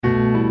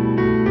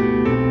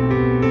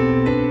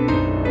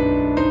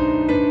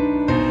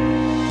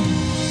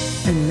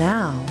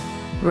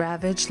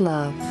Ravage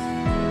Love.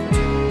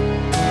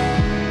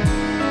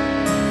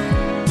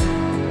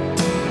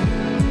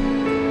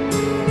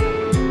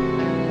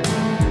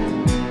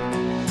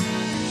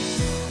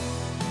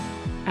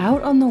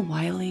 Out on the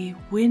wily,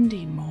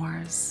 windy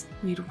moors,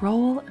 we'd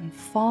roll and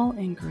fall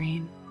in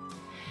green.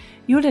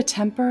 You had a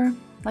temper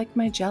like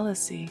my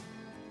jealousy,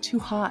 too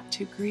hot,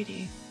 too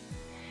greedy.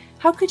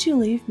 How could you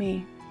leave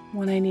me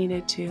when I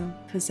needed to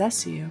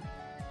possess you?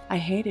 I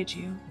hated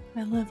you.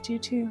 I loved you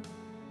too.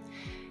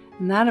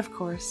 And that, of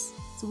course,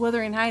 is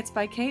Wuthering Heights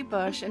by Kate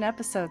Bush in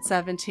episode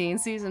 17,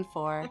 season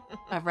 4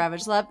 of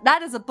Ravage Love.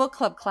 That is a book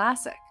club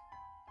classic.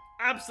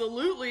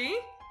 Absolutely.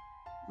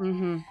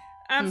 Mm-hmm.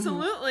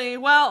 Absolutely.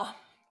 Mm-hmm. Well,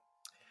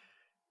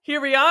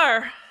 here we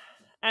are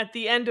at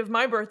the end of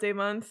my birthday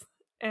month.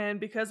 And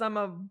because I'm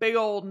a big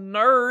old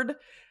nerd,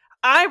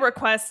 I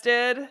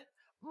requested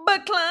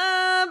book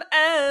club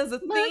as a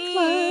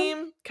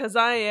theme because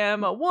I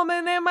am a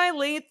woman in my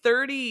late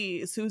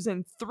 30s who's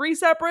in 3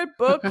 separate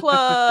book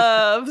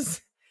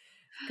clubs.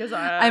 Because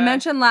I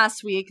mentioned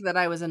last week that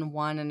I was in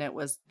one, and it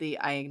was the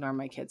I Ignore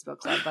My Kids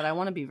book club. But I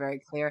want to be very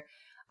clear: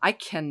 I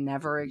can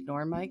never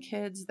ignore my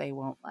kids; they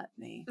won't let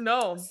me.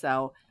 No.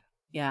 So,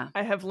 yeah,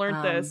 I have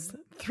learned this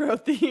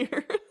throughout the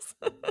years.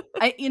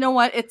 You know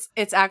what?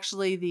 It's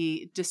actually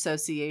the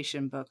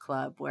dissociation book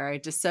club where I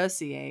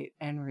dissociate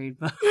and read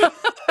books.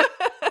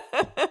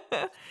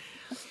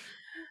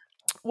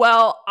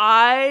 Well,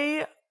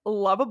 I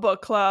love a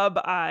book club.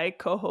 I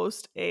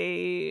co-host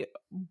a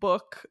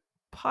book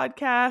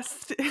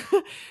podcast.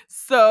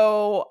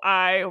 So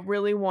I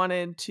really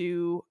wanted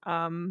to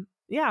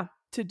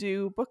to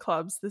do book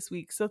clubs this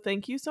week. So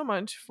thank you so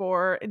much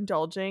for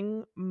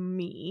indulging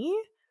me.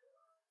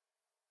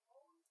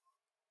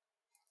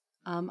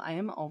 I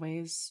am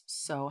always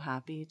so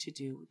happy to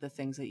do the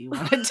things that you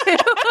want to do.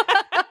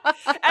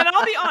 And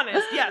I'll be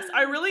honest, yes,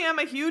 I really am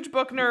a huge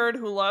book nerd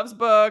who loves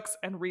books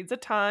and reads a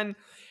ton.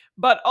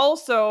 But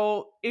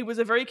also, it was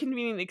a very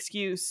convenient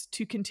excuse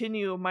to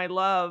continue my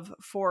love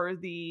for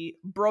the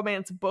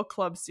Bromance Book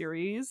Club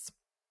series.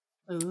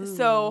 Ooh,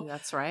 so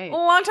that's right.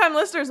 Longtime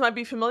listeners might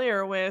be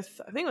familiar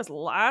with, I think it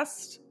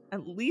was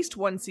at least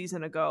one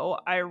season ago,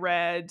 I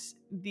read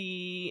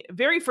the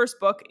very first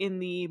book in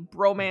the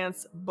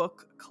Bromance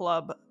Book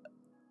Club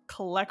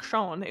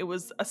collection. It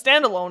was a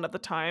standalone at the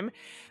time.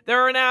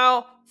 There are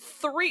now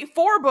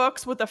 4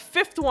 books with a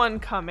 5th one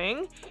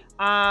coming.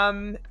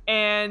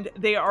 And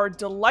they are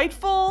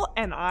delightful.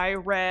 And I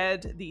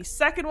read the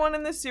 2nd one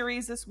in the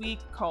series this week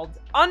called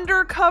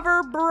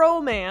Undercover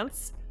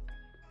Bromance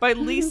by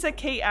Lisa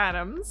K.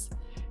 Adams.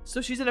 So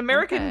she's an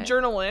American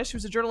journalist. She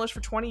was a journalist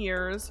for 20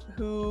 years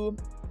who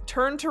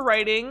turned to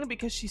writing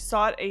because she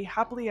sought a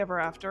happily ever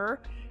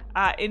after.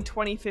 In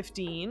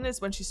 2015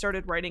 is when she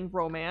started writing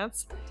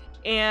romance.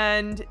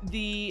 And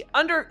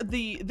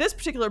this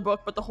particular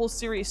book, but the whole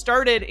series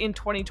started in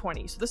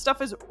 2020. So this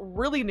stuff is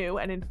really new.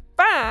 And in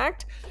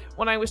fact,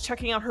 when I was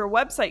checking out her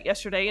website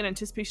yesterday in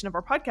anticipation of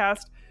our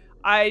podcast,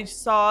 I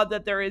saw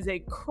that there is a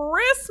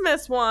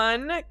Christmas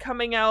one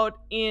coming out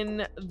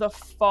in the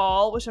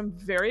fall, which I'm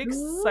very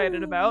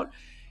excited about.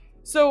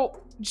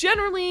 So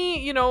generally,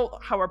 you know,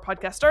 how our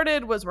podcast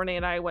started was Renee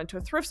and I went to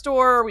a thrift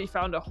store. We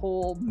found a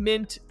whole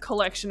mint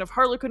collection of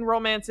Harlequin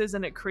romances,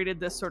 and it created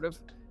this sort of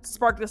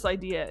sparked this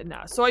idea in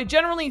us. So I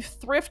generally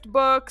thrift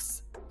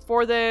books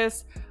for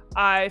this.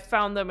 I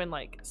found them in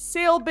like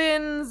sale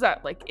bins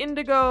at like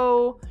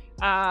Indigo,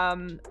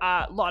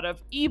 a lot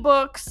of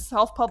ebooks,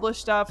 self-published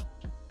stuff.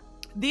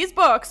 These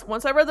books,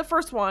 once I read the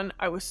first one,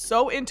 I was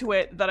so into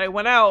it that I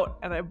went out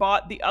and I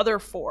bought the other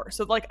 4.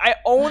 So like I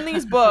own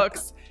these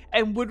books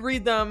and would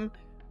read them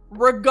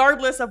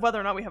regardless of whether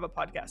or not we have a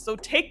podcast. So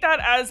take that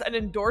as an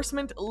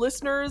endorsement,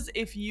 listeners.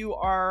 If you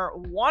are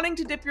wanting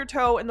to dip your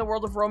toe in the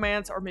world of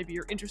romance, or maybe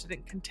you're interested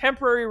in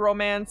contemporary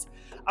romance,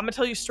 I'm gonna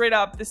tell you straight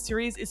up, this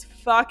series is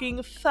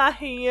fucking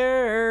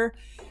fire.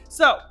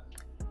 So,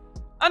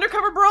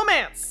 Undercover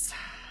Bromance.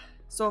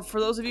 So for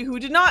those of you who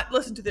did not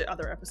listen to the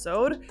other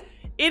episode,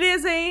 it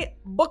is a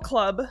book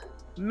club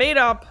made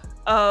up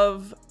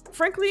of,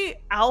 frankly,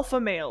 alpha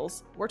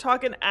males. We're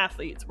talking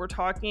athletes. We're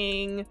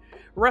talking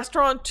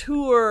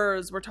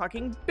restaurateurs. We're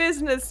talking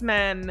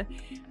businessmen,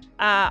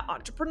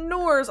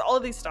 entrepreneurs, all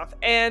of these stuff.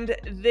 And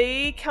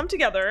they come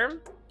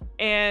together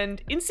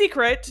and in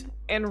secret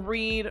and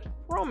read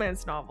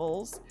romance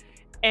novels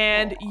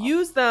and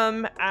use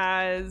them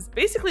as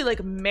basically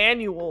like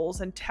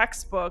manuals and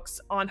textbooks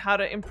on how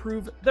to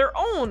improve their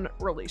own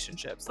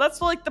relationships.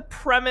 That's like the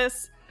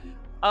premise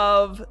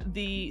of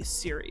the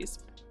series.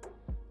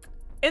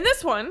 In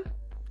this one,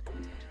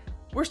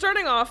 we're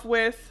starting off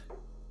with,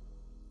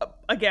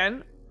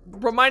 again,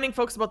 reminding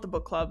folks about the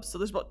book club. So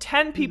there's about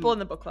 10 people in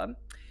the book club.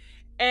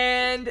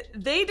 And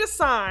they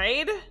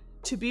decide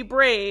to be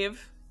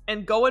brave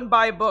and go and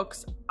buy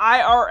books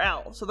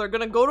IRL. So they're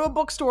going to go to a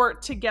bookstore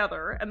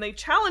together and they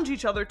challenge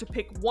each other to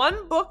pick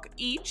one book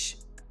each.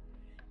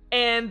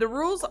 And the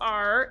rules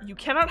are you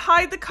cannot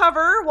hide the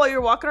cover while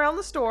you're walking around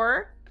the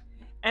store.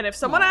 And if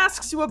someone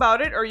asks you about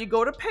it or you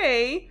go to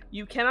pay,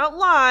 you cannot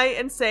lie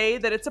and say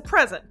that it's a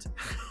present.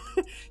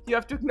 You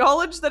have to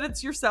acknowledge that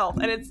it's yourself,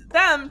 and it's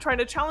them trying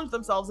to challenge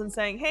themselves and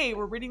saying, hey,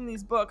 we're reading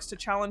these books to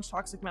challenge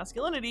toxic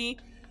masculinity.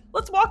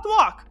 Let's walk the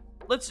walk.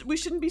 We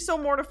shouldn't be so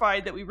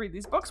mortified that we read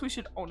these books. We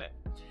should own it.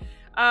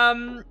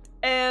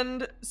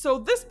 And so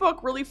this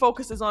book really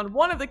focuses on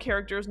one of the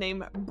characters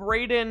named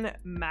Braden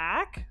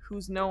Mack,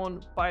 who's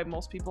known by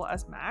most people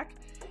as Mac.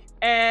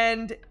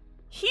 And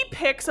he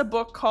picks a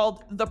book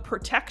called The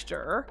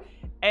Protector,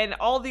 and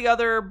all the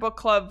other book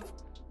club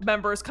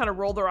members kind of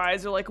roll their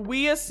eyes. They're like,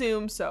 we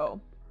assume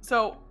so.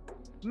 So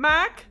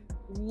Mac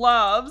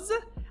loves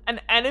an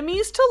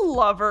enemies to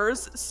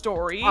lovers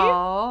story.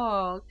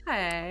 Oh,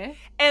 okay.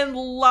 And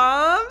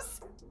loves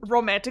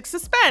romantic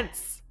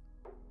suspense,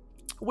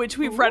 which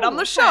we've read on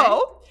the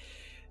show.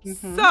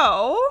 Mm-hmm.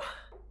 So,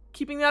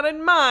 keeping that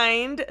in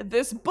mind,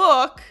 this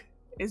book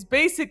is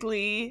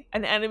basically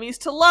an enemies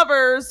to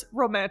lovers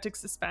romantic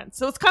suspense.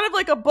 So it's kind of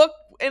like a book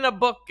in a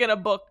book in a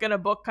book in a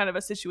book kind of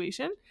a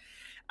situation.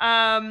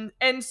 And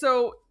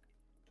so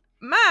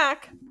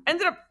Mac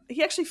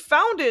he actually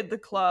founded the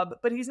club,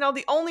 but he's now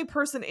the only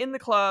person in the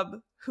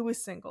club who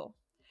is single.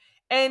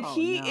 And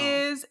he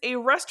is a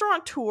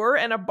restaurateur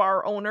and a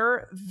bar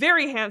owner,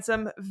 very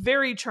handsome,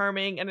 very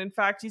charming. And in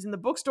fact, he's in the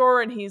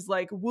bookstore and he's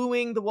like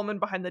wooing the woman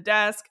behind the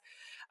desk.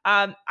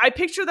 I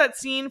picture that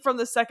scene from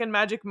the second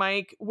Magic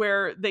Mike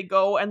where they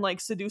go and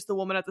like seduce the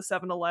woman at the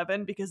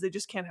 7-Eleven because they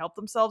just can't help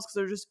themselves because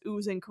they're just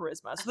oozing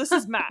charisma. So this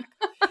is Mac.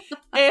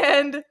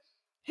 And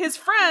his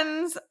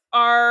friends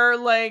are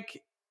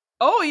like,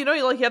 oh, you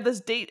have this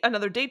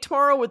another date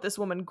tomorrow with this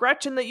woman,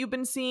 Gretchen, that you've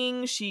been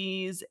seeing.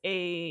 She's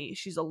a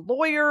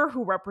lawyer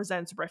who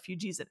represents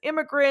refugees and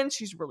immigrants.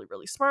 She's really,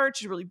 really smart.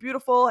 She's really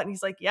beautiful. And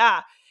he's like,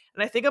 yeah.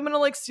 And I think I'm going to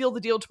like seal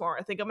the deal tomorrow.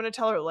 I think I'm going to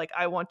tell her like,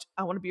 I want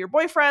to be your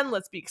boyfriend.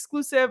 Let's be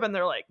exclusive. And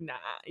they're like, nah,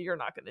 you're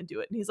not going to do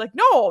it. And he's like,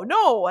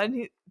 no.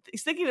 And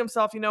he's thinking to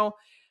himself, I know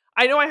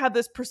I had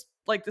this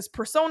this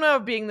persona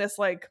of being this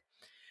like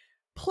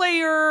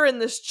player and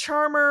this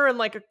charmer and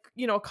like a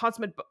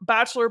consummate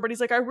bachelor, but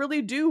he's like, I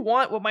really do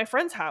want what my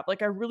friends have.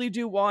 Like I really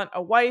do want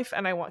a wife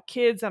and I want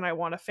kids and I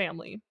want a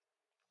family.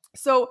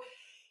 So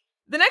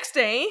the next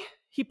day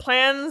he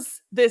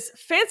plans this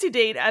fancy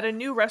date at a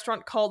new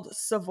restaurant called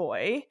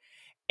Savoy,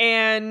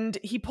 and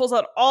he pulls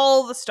out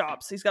all the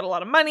stops. He's got a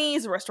lot of money.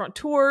 He's a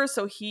restaurateur,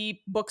 so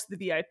he books the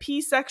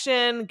VIP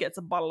section, gets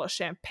a bottle of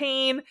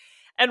champagne.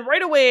 And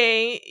right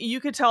away, you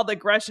could tell that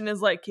Gretchen is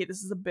like, okay,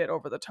 this is a bit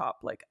over the top.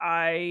 Like,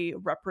 I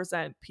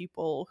represent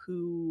people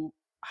who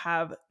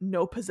have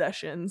no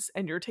possessions,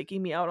 and you're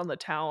taking me out on the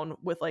town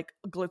with, like,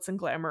 glitz and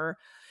glamour.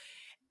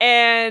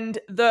 And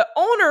the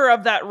owner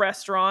of that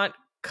restaurant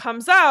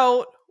comes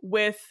out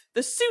with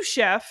the sous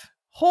chef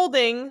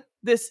holding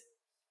this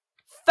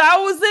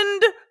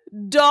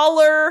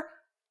 $1,000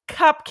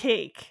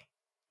 cupcake.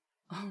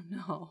 Oh,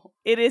 no.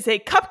 It is a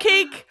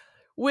cupcake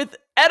with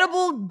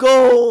edible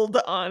gold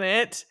on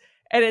it,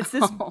 and it's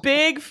this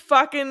big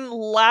fucking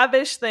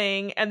lavish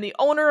thing. And the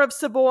owner of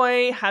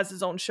Savoy has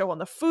his own show on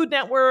the Food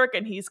Network,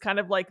 and he's kind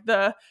of like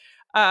the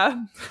I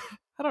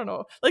don't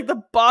know, like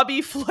the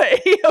Bobby Flay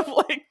of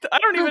like, I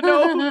don't even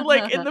know who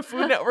like in the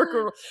Food Network,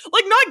 or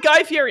like not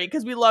Guy Fieri,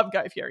 because we love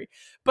Guy Fieri,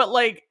 but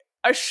like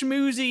a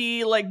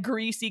schmoozy, like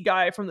greasy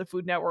guy from the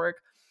Food Network.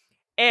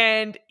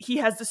 And he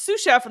has the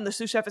sous chef, and the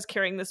sous chef is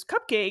carrying this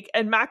cupcake,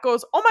 and Matt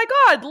goes, oh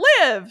my God,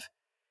 Liv!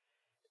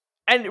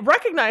 And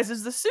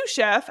recognizes the sous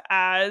chef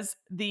as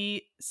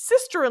the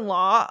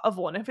sister-in-law of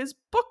one of his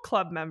book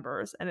club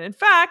members. And in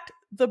fact,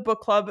 the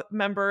book club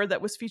member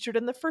that was featured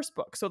in the first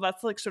book. So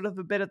that's like sort of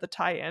a bit of the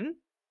tie-in.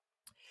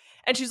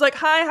 And she's like,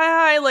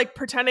 hi, like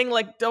pretending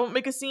like don't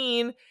make a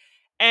scene.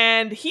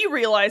 And he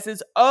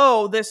realizes,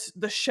 oh,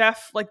 the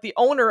chef, like the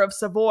owner of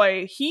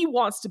Savoy, he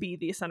wants to be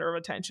the center of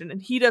attention.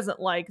 And he doesn't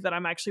like that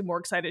I'm actually more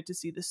excited to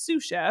see the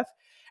sous chef.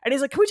 And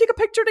he's like, can we take a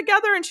picture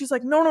together? And she's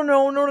like, no.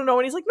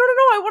 And he's like, no.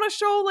 I want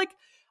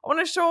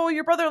to show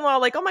your brother-in-law,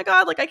 like, oh my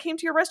God, like I came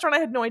to your restaurant. I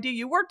had no idea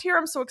you worked here.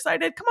 I'm so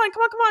excited. Come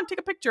on, take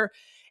a picture.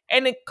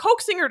 And then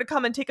coaxing her to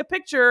come and take a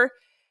picture,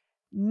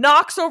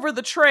 knocks over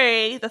the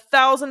tray, the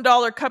 $1,000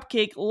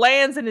 cupcake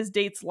lands in his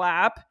date's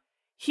lap.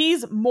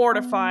 He's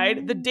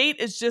mortified. The date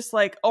is just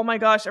like, oh my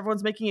gosh,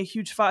 everyone's making a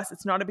huge fuss.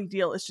 It's not a big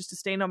deal. It's just a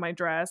stain on my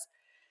dress.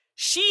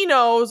 She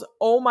knows,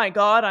 oh my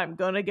God, I'm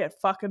going to get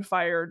fucking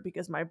fired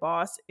because my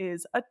boss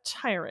is a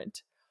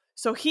tyrant.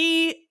 So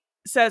he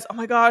says, oh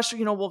my gosh,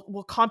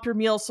 we'll comp your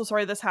meal. So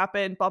sorry this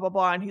happened, blah, blah,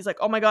 blah. And he's like,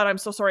 oh my God, I'm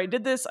so sorry I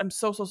did this. I'm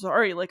so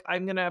sorry. Like,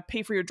 I'm going to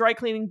pay for your dry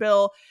cleaning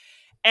bill.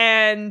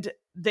 And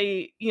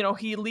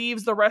he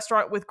leaves the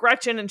restaurant with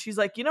Gretchen, and she's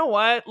like, you know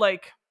what?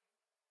 Like,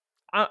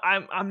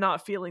 I'm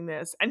not feeling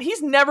this. And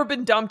he's never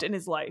been dumped in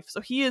his life.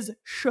 So he is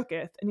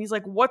shooketh. And he's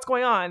like, what's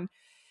going on?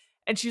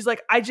 And she's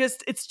like,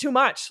 it's too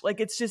much. Like,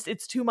 it's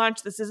too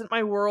much. This isn't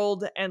my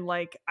world. And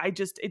like,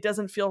 it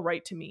doesn't feel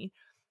right to me.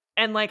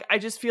 And like, I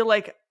just feel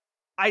like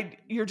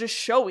you're just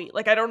showy.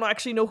 Like, I don't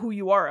actually know who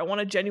you are. I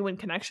want a genuine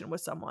connection with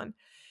someone.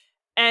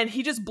 And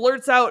he just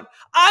blurts out,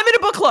 I'm in a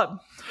book club.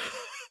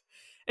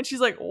 And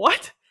she's like,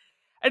 what?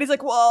 And he's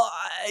like, well,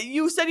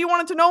 you said you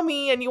wanted to know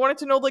me and you wanted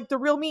to know like the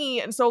real me.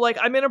 And so like,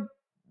 I'm in a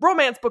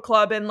romance book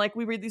club, and like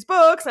we read these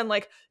books, and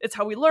like it's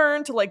how we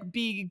learn to like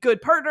be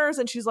good partners.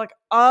 And she's like,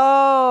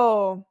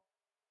 oh,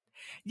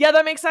 yeah,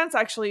 that makes sense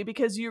actually,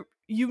 because you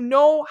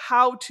know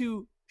how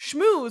to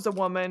schmooze a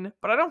woman,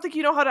 but I don't think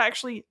you know how to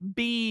actually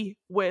be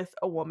with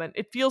a woman.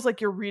 It feels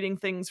like you're reading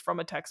things from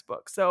a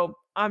textbook. So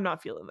I'm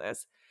not feeling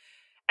this.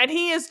 And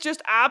he is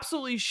just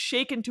absolutely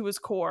shaken to his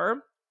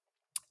core.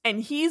 And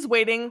he's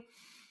waiting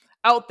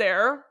out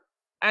there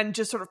and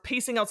just sort of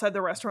pacing outside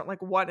the restaurant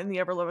like, what in the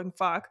ever-living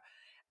fuck?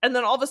 And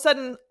then all of a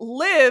sudden,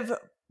 Liv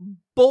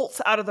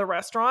bolts out of the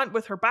restaurant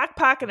with her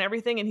backpack and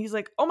everything. And he's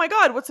like, oh my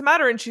God, what's the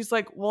matter? And she's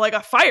like, well, I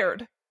got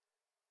fired.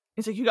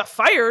 He's like, you got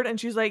fired? And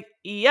she's like,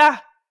 yeah,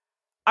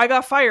 I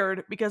got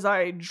fired because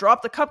I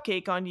dropped the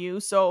cupcake on you.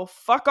 So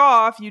fuck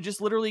off. You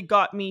just literally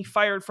got me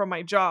fired from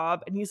my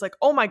job. And he's like,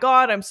 oh my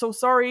God, I'm so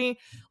sorry.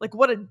 Like,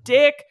 what a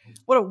dick.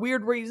 What a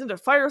weird reason to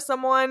fire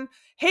someone.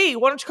 Hey,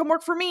 why don't you come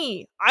work for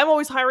me? I'm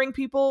always hiring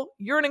people.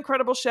 You're an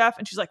incredible chef.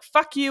 And she's like,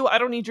 fuck you. I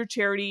don't need your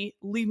charity.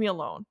 Leave me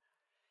alone.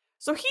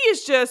 So he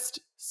is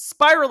just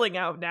spiraling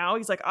out now.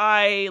 He's like,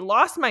 I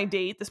lost my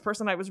date, this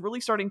person I was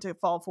really starting to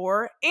fall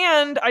for,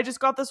 and I just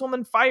got this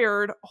woman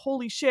fired.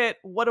 Holy shit,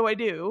 what do I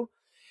do?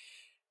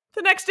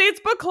 The next day,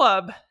 it's book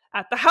club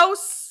at the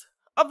house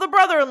of the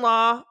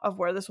brother-in-law of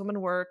where this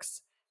woman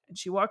works. And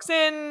she walks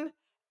in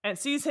and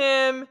sees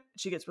him.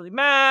 She gets really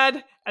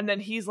mad. And then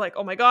he's like,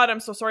 oh my God,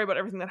 I'm so sorry about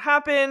everything that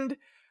happened.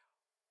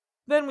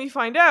 Then we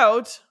find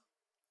out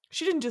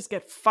she didn't just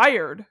get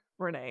fired,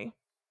 Renee.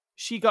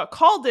 She got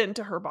called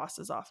into her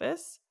boss's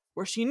office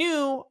where she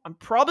knew I'm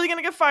probably going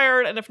to get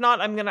fired. And if not,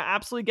 I'm going to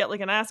absolutely get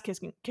like an ass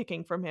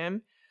kicking from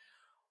him.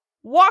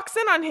 Walks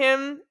in on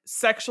him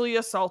sexually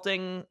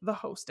assaulting the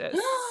hostess.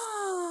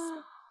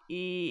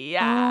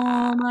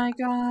 Yeah. Oh my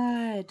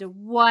God.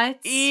 What?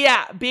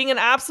 Yeah. Being an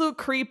absolute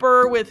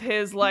creeper with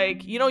his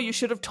like, you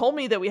should have told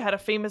me that we had a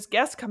famous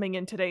guest coming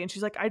in today. And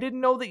she's like, I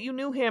didn't know that you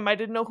knew him. I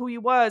didn't know who he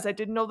was. I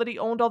didn't know that he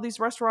owned all these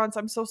restaurants.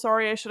 I'm so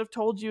sorry. I should have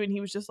told you. And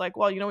he was just like,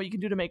 well, you know what you can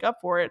do to make up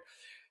for it.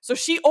 So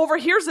she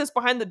overhears this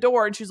behind the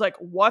door and she's like,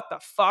 what the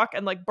fuck?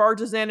 And like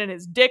barges in and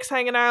his dick's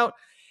hanging out.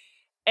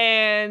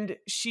 And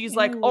she's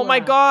like, oh my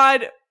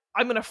God,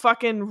 I'm going to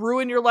fucking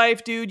ruin your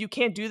life, dude. You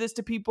can't do this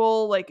to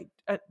people. Like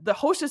the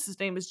hostess's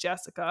name is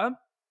Jessica.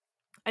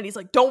 And he's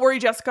like, don't worry,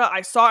 Jessica.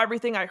 I saw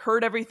everything. I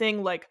heard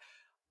everything. Like,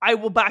 I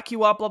will back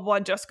you up, blah, blah.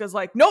 And Jessica's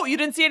like, no, you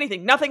didn't see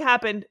anything. Nothing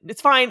happened.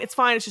 It's fine. It's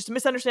fine. It's just a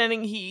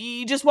misunderstanding.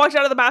 He just walked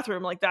out of the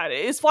bathroom like that.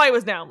 His fly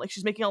was down. Like,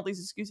 she's making all these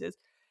excuses.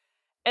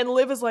 And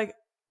Liv is like,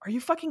 are you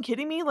fucking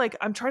kidding me? Like,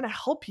 I'm trying to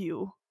help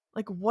you.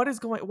 Like, what is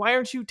why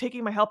aren't you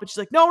taking my help? And she's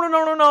like,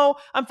 no.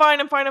 I'm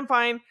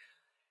fine.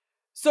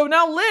 So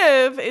now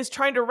Liv is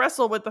trying to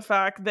wrestle with the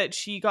fact that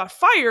she got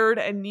fired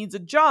and needs a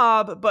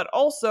job, but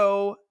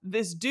also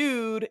this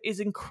dude is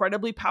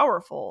incredibly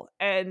powerful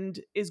and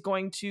is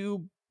going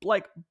to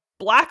like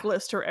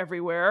blacklist her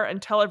everywhere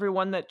and tell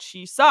everyone that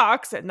she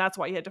sucks and that's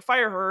why he had to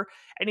fire her,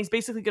 and he's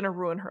basically going to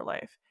ruin her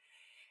life.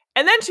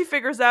 And then she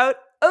figures out,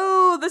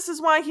 oh, this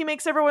is why he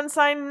makes everyone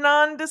sign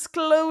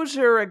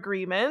non-disclosure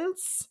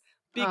agreements,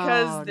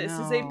 because this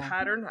is a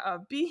pattern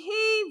of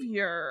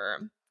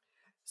behavior.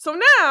 So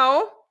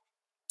now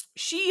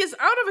she is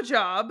out of a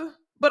job,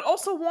 but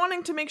also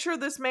wanting to make sure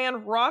this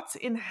man rots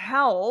in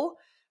hell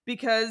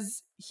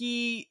because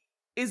he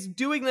is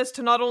doing this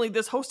to not only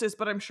this hostess,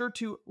 but I'm sure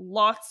to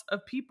lots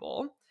of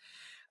people.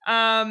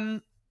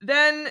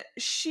 Then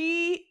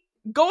she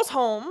goes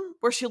home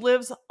where she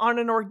lives on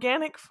an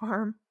organic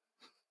farm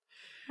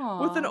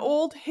with an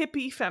old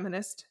hippie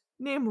feminist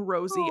named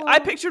Rosie. Aww. I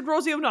pictured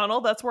Rosie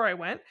O'Donnell. That's where I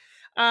went.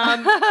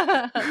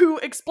 Who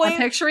explained...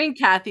 I'm picturing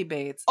Kathy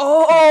Bates.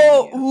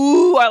 Oh,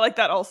 ooh, I like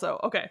that also.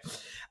 Okay.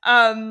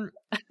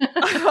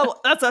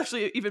 That's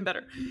actually even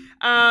better.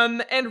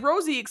 And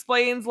Rosie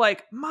explains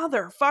like,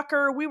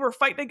 motherfucker, we were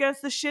fighting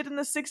against this shit in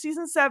the 60s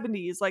and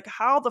 70s. Like,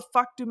 how the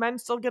fuck do men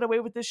still get away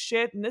with this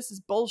shit? And this is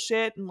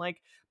bullshit. And like,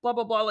 blah,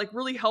 blah, blah, like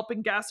really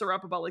helping gas her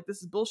up about like,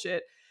 this is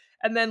bullshit.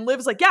 And then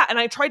Liv's like, yeah, and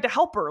I tried to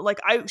help her. Like,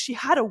 she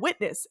had a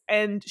witness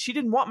and she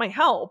didn't want my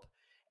help.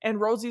 And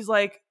Rosie's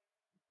like,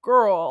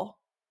 girl,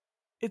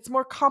 it's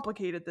more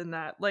complicated than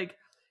that. Like,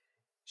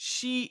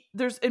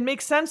 it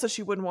makes sense that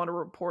she wouldn't want to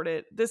report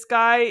it. This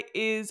guy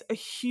is a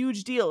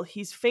huge deal.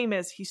 He's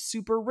famous. He's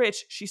super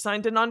rich. She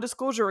signed a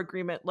non-disclosure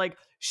agreement. Like,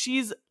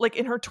 she's like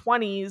in her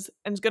 20s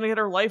and is going to get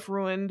her life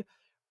ruined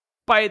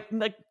by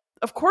like,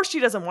 of course she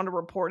doesn't want to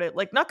report it.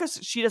 Like, not because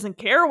she doesn't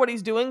care what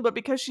he's doing, but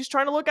because she's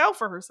trying to look out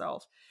for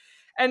herself.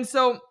 And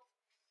so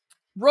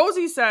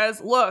Rosie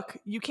says, look,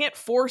 you can't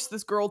force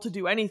this girl to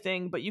do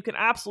anything, but you can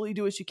absolutely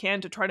do what you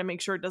can to try to make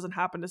sure it doesn't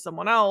happen to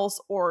someone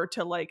else, or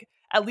to like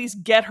at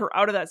least get her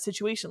out of that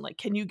situation. Like,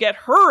 can you get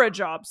her a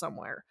job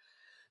somewhere?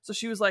 So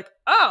she was like,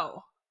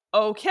 oh,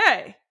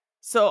 okay.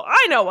 So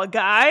I know a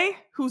guy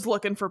who's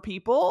looking for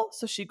people.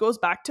 So she goes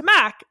back to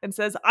Mac and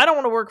says, I don't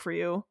want to work for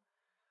you.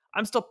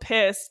 I'm still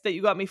pissed that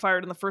you got me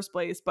fired in the first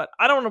place, but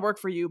I don't want to work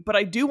for you. But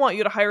I do want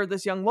you to hire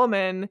this young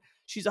woman.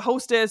 She's a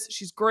hostess.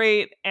 She's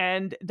great.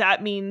 And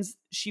that means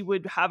she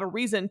would have a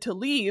reason to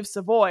leave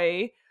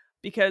Savoy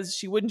because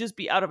she wouldn't just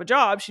be out of a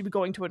job, she'd be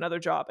going to another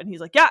job. And he's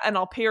like, yeah, and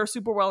I'll pay her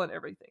super well and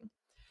everything.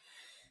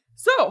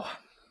 So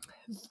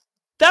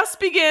thus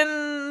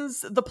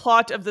begins the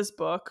plot of this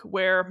book,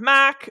 where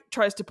Mac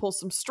tries to pull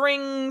some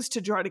strings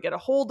to try to get a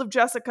hold of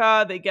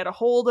Jessica. They get a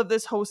hold of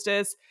this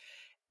hostess,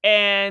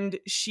 and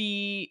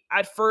she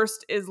at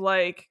first is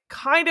like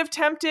kind of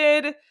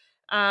tempted,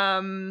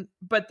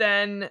 but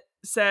then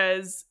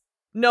says,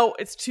 no,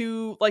 it's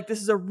too, like,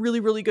 this is a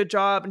really, really good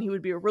job and he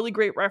would be a really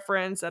great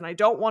reference and I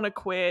don't want to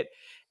quit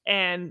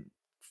and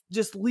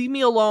just leave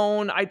me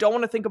alone. I don't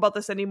want to think about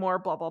this anymore,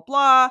 blah, blah,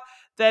 blah.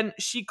 Then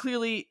she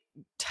clearly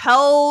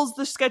tells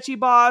the sketchy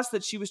boss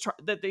that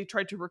that they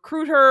tried to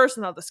recruit her.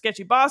 So now the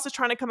sketchy boss is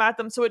trying to come at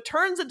them. So it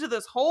turns into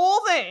this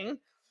whole thing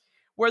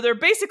where they're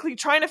basically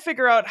trying to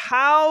figure out,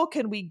 how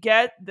can we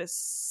get this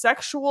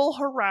sexual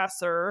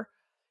harasser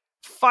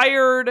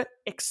fired,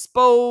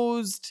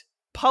 exposed,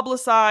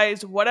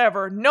 publicized,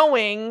 whatever,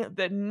 knowing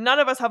that none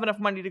of us have enough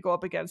money to go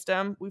up against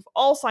him. We've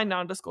all signed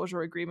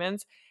non-disclosure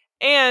agreements.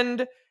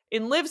 And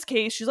in Liv's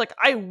case, she's like,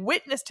 I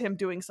witnessed him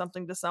doing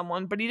something to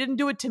someone, but he didn't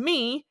do it to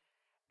me.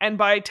 And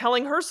by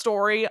telling her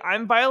story,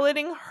 I'm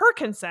violating her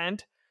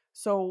consent.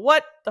 So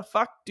what the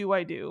fuck do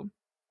I do?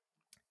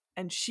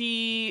 And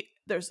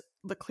there's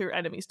the clear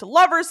enemies to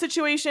lovers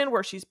situation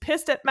where she's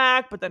pissed at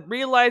Mac, but then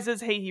realizes,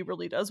 hey, he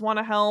really does want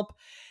to help.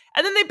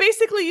 And then they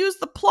basically use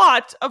the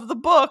plot of the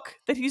book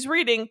that he's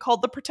reading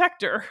called The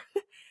Protector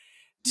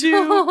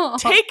to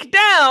take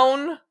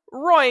down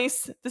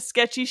Royce, the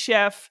sketchy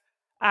chef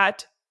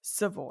at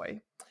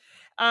Savoy.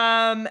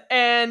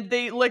 And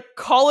they like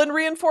call in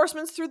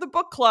reinforcements through the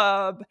book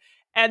club.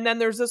 And then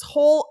there's this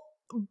whole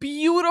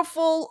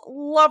beautiful,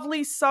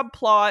 lovely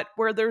subplot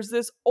where there's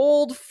this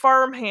old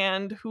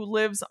farmhand who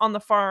lives on the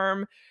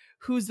farm,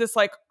 who's this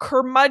like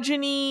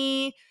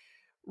curmudgeon-y,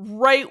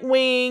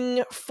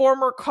 right-wing,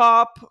 former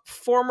cop,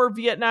 former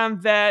Vietnam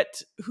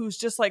vet, who's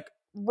just like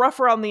rough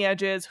around the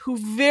edges, who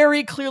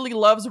very clearly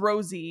loves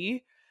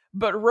Rosie,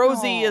 but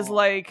Rosie is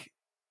like,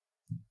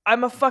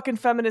 I'm a fucking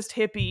feminist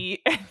hippie,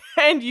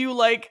 and you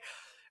like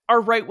are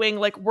right-wing,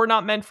 like we're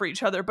not meant for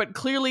each other. But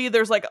clearly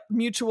there's like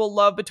mutual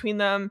love between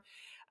them.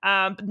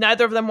 But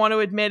neither of them want to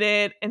admit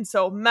it. And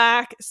so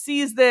Mac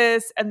sees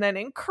this and then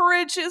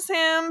encourages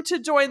him to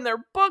join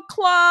their book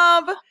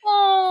club.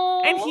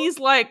 Aww. And he's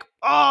like,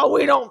 oh,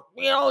 we don't,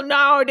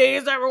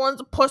 nowadays everyone's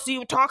a pussy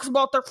who talks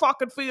about their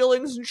fucking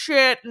feelings and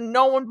shit. And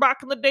no one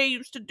back in the day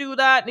used to do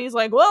that. And he's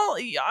like, well,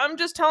 I'm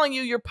just telling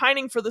you, you're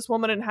pining for this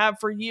woman and have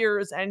for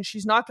years. And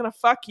she's not going to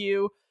fuck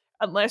you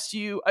unless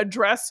you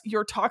address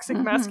your toxic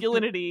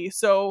masculinity.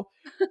 So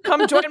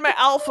come join my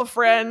alpha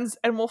friends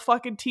and we'll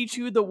fucking teach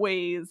you the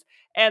ways.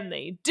 And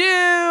they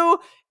do,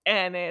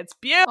 and it's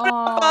beautiful.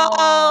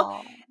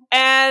 Aww.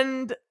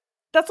 And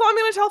that's all I'm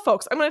going to tell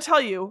folks. I'm going to tell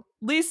you,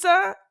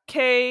 Lisa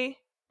K.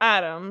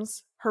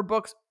 Adams, her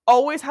books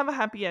always have a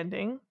happy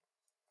ending.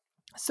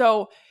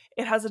 So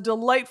it has a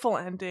delightful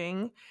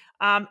ending.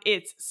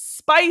 It's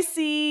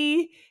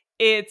spicy.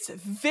 It's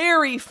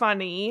very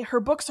funny. Her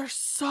books are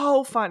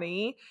so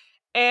funny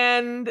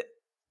and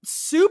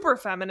super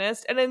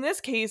feminist. And in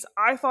this case,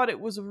 I thought it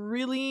was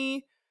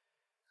really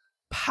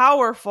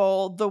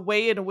powerful the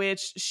way in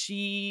which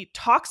she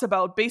talks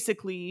about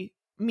basically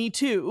Me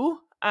Too,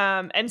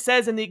 and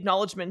says in the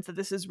acknowledgments that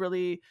this is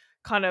really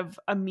kind of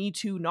a Me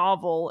Too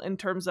novel in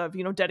terms of,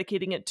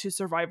 dedicating it to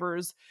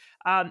survivors.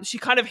 She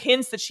kind of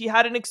hints that she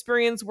had an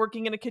experience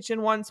working in a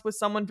kitchen once with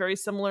someone very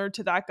similar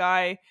to that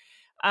guy,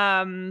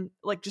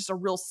 like just a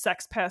real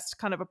sex pest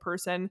kind of a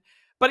person.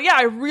 But yeah,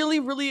 I really,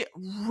 really,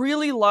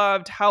 really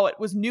loved how it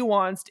was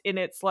nuanced in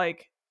its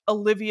like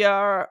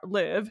Olivia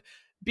Liv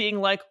being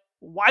like,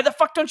 why the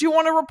fuck don't you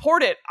want to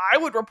report it? I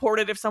would report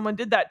it if someone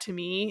did that to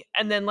me.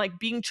 And then like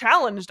being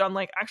challenged on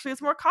like, actually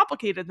it's more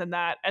complicated than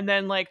that. And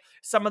then like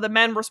some of the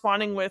men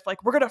responding with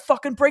like, we're going to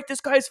fucking break this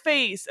guy's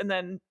face. And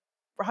then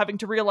we're having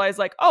to realize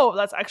like, oh,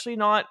 that's actually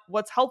not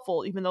what's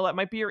helpful, even though that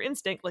might be your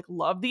instinct. Like,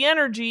 love the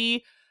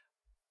energy,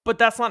 but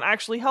that's not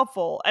actually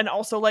helpful. And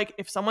also like,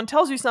 if someone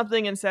tells you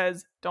something and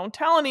says, don't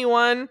tell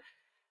anyone,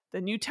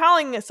 then you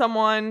telling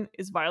someone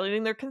is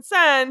violating their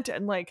consent.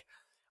 And like,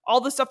 all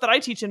the stuff that I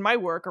teach in my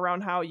work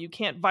around how you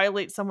can't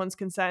violate someone's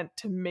consent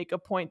to make a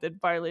point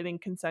that violating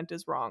consent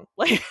is wrong.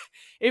 Like,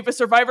 if a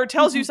survivor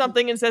tells you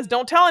something and says,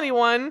 don't tell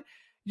anyone,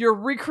 you're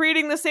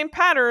recreating the same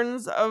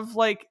patterns of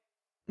like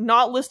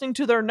not listening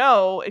to their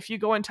no if you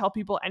go and tell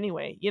people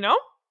anyway,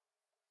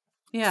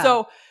 Yeah.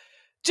 So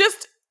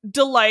just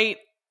delight,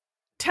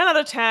 10 out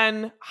of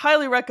 10,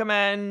 highly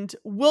recommend.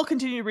 Will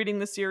continue reading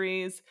the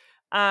series.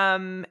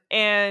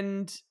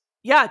 And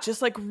yeah,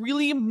 just like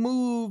really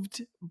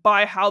moved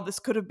by how this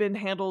could have been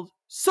handled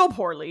so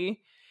poorly.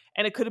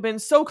 And it could have been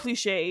so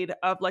cliched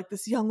of like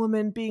this young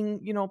woman being,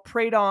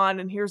 preyed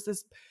on. And here's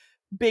this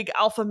big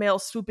alpha male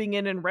swooping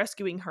in and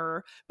rescuing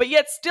her, but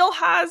yet still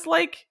has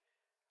like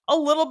a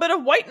little bit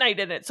of white knight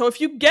in it. So if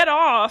you get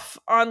off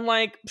on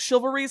like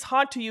chivalry's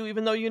hot to you,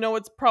 even though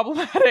it's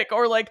problematic,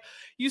 or like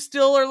you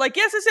still are like,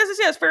 yes,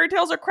 fairy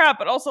tales are crap,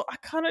 but also I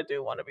kind of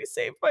do want to be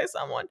saved by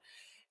someone.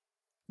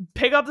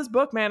 Pick up this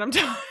book, man. I'm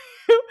telling you.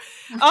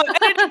 And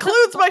it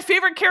includes my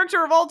favorite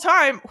character of all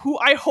time, who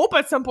I hope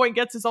at some point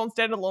gets his own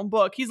standalone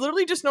book. He's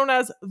literally just known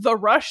as the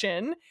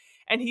Russian,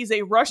 and he's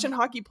a Russian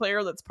hockey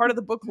player that's part of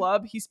the book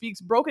club. He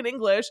speaks broken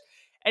English,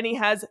 and he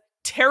has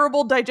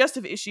terrible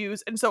digestive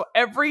issues, and so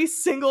every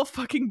single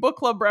fucking book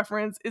club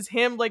reference is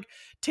him like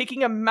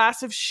taking a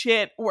massive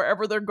shit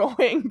wherever they're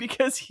going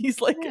because he's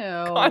like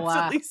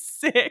constantly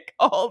sick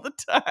all the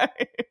time.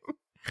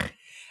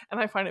 And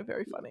I find it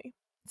very funny.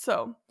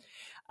 So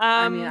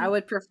I mean, I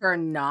would prefer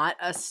not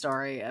a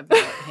story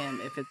about him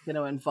if it's going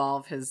to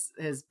involve his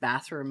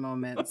bathroom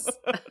moments.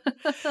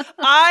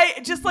 I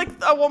just like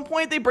at one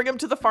point they bring him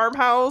to the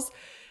farmhouse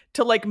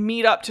to like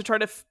meet up to try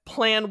to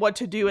plan what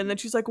to do, and then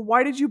she's like,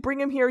 why did you bring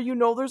him here? You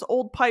know there's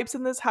old pipes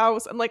in this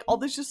house, and like all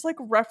this just like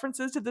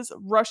references to this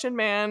Russian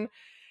man,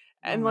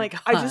 and like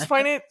God. I just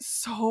find it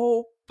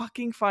so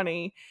fucking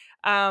funny.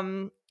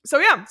 So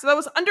that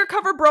was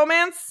Undercover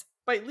Bromance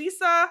by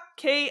Lisa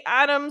K.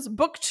 Adams,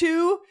 book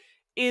 2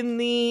 in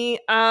the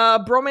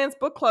Bromance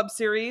Book Club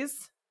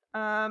series.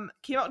 Came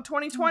out in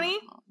 2020.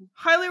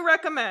 Highly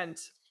recommend.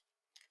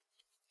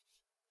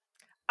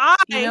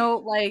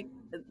 Like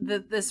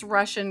this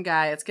Russian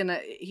guy,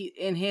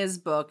 in his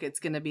book, it's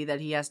gonna be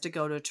that he has to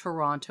go to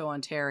Toronto,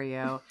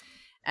 Ontario,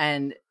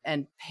 and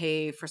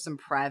pay for some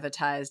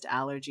privatized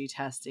allergy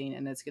testing,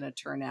 and it's gonna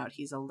turn out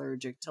he's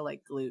allergic to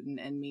like gluten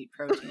and meat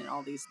protein and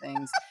all these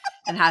things,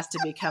 and has to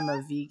become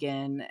a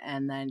vegan,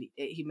 and then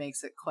he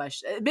makes it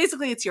question.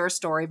 Basically, it's your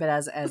story, but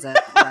as a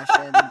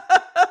Russian.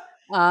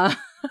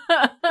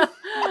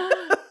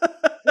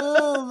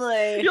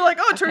 You're like,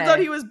 it turns out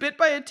he was bit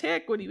by a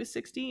tick when he was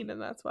 16,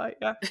 and that's why.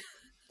 Yeah.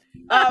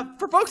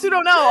 For folks who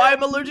don't know,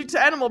 I'm allergic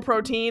to animal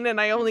protein, and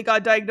I only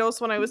got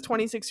diagnosed when I was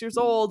 26 years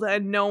old,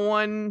 and no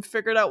one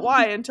figured out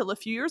why until a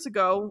few years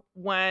ago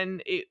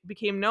when it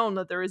became known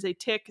that there is a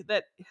tick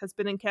that has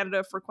been in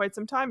Canada for quite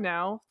some time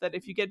now, that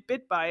if you get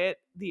bit by it,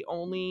 the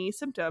only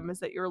symptom is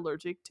that you're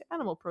allergic to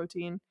animal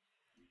protein.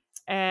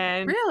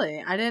 And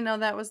really? I didn't know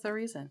that was the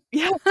reason.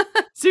 Yeah.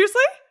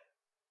 Seriously?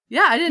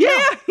 Yeah, I didn't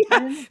know.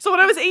 Yeah. So when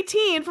I was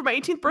 18, for my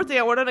 18th birthday,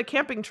 I went on a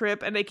camping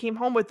trip, and I came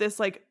home with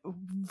this like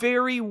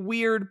very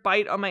weird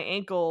bite on my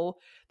ankle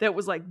that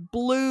was like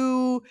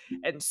blue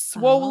and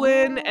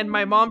swollen. And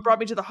my mom brought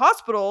me to the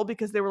hospital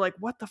because they were like,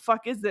 what the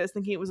fuck is this?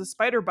 Thinking it was a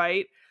spider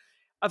bite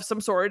of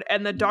some sort.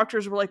 And the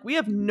doctors were like, we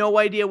have no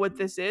idea what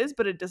this is,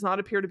 but it does not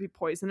appear to be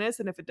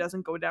poisonous. And if it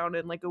doesn't go down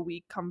in like a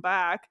week, come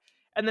back.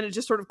 And then it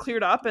just sort of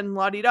cleared up and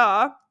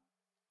la-di-da.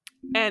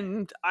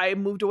 And I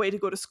moved away to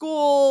go to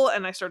school,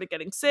 and I started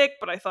getting sick,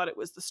 but I thought it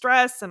was the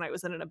stress, and I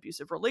was in an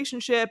abusive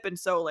relationship. And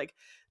so like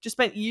just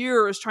spent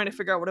years trying to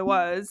figure out what it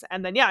was.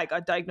 And then, I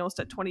got diagnosed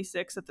at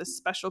 26 at this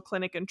special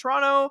clinic in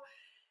Toronto.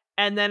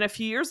 And then a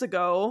few years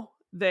ago,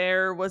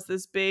 there was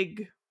this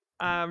big,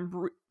 I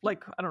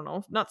don't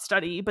know, not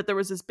study, but there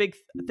was this big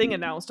thing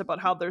announced about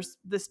how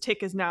this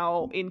tick is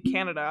now in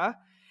Canada.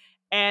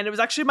 And it was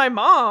actually my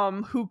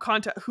mom who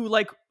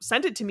like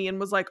sent it to me and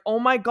was like, oh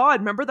my God,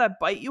 remember that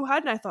bite you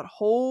had? And I thought,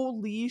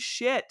 holy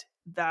shit,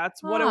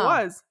 that's what it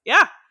was.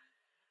 Yeah.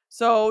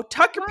 So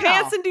tuck your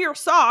pants into your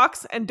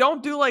socks and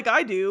don't do like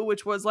I do,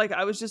 which was like,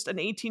 I was just an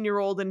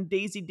 18-year-old in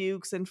Daisy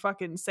Dukes and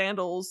fucking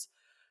sandals,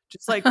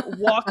 just like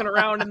walking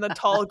around in the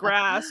tall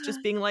grass,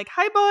 just being like,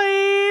 hi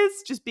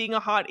boys, just being a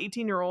hot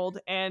 18-year-old.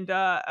 And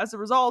as a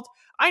result,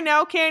 I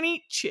now can't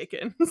eat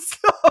chicken.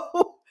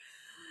 So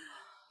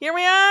here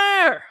we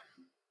are.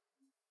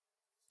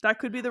 That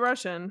could be the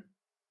Russian.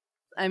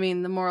 I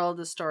mean, the moral of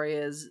the story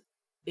is,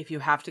 if you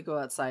have to go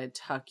outside,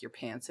 tuck your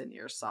pants into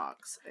your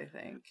socks, I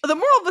think. The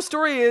moral of the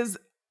story is,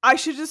 I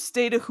should just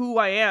stay to who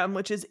I am,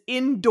 which is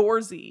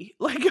indoorsy.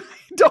 Like, I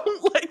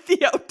don't like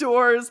the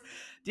outdoors.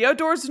 The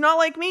outdoors do not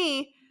like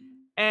me.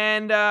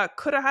 And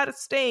could have had a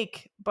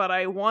steak, but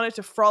I wanted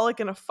to frolic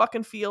in a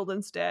fucking field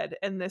instead.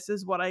 And this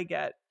is what I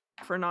get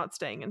for not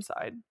staying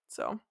inside.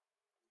 So...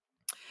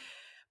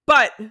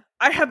 But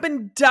I have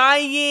been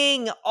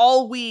dying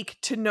all week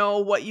to know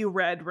what you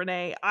read,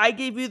 Renee. I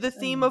gave you the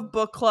theme of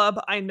book club.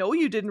 I know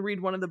you didn't read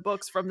one of the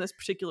books from this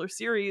particular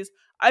series.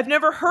 I've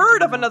never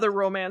heard of another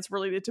romance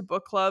related to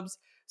book clubs.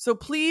 So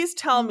please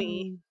tell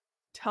me,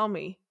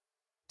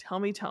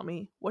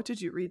 what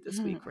did you read this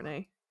week,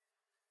 Renee?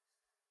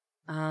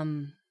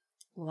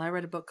 Well, I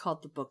read a book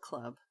called The Book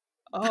Club.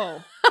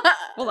 Oh,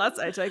 well, that's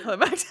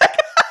anticlimactic.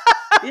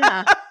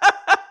 Yeah.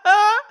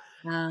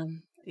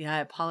 Yeah, I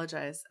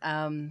apologize.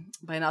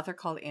 By an author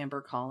called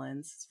Amber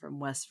Collins from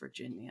West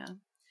Virginia.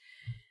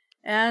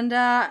 And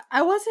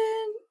I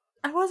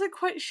wasn't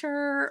quite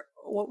sure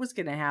what was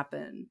going to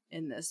happen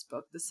in this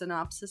book. The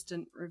synopsis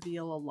didn't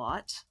reveal a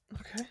lot.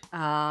 Okay.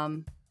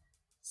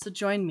 So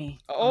join me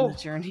on the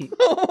journey.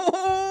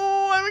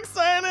 Oh, I'm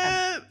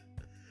excited.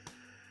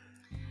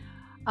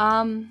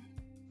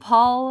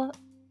 Paul,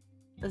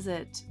 is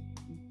it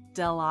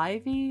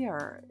Delivey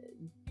or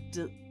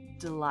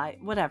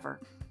whatever?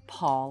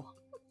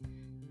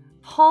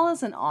 Paul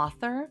is an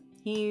author.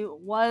 He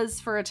was,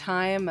 for a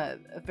time, a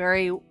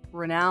very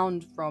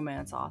renowned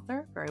romance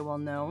author, very well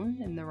known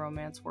in the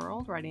romance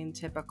world, writing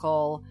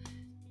typical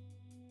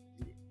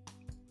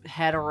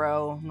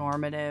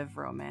heteronormative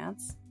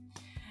romance.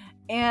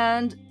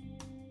 And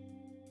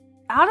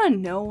out of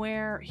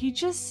nowhere, he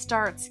just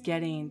starts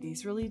getting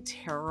these really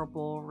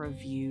terrible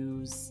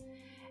reviews,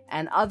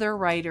 and other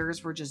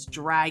writers were just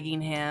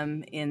dragging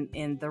him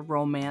in the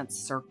romance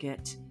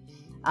circuit.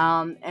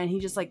 And he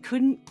just like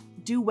couldn't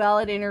do well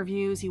at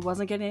interviews. He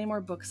wasn't getting any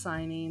more book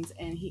signings,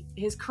 and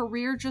his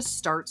career just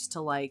starts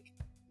to like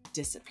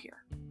disappear.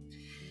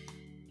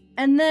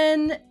 And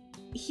then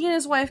he and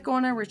his wife go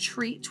on a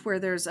retreat where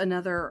there's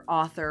another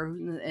author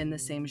in the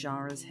same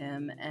genre as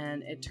him,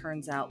 and it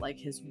turns out like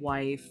his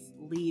wife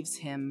leaves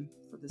him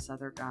for this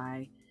other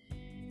guy,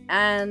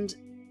 and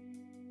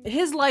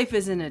his life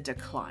is in a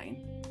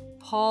decline.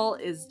 Paul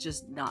is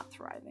just not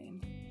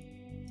thriving.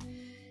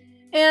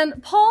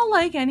 And Paul,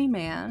 like any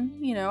man,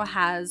 you know,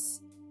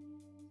 has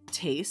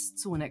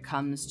tastes when it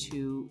comes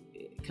to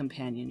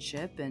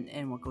companionship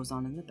and what goes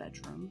on in the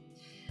bedroom.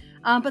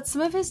 But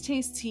some of his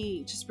tastes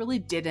he just really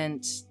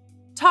didn't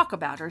talk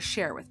about or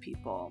share with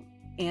people.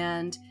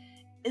 And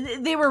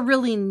they were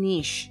really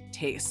niche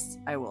tastes,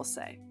 I will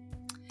say.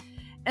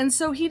 And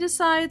so he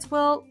decides,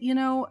 well, you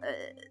know,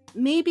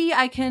 maybe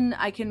I can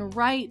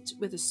write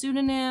with a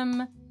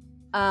pseudonym,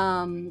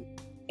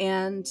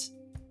 and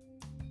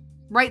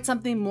write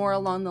something more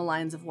along the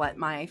lines of what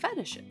my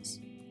fetish is.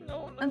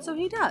 No. And so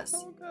he does.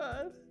 Oh,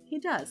 God. He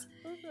does.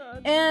 Oh,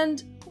 God.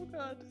 And Oh,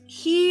 God.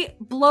 he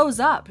blows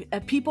up.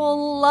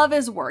 People love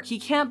his work. He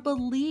can't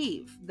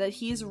believe that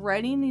he's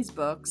writing these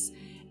books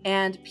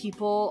and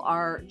people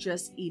are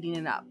just eating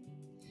it up.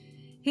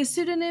 His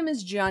pseudonym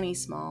is Johnny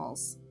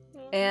Smalls.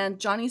 And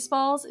Johnny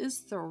Smalls is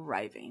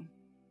thriving.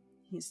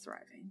 He's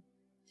thriving.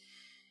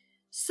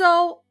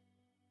 So,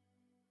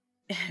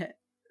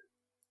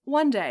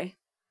 one day,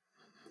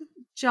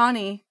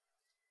 Johnny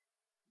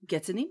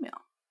gets an email.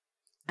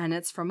 And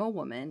it's from a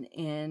woman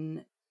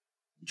in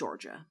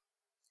Georgia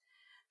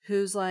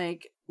who's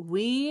like,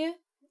 we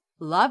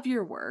love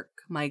your work,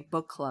 my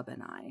book club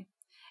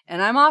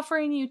and I'm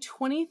offering you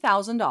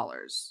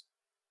 $20,000,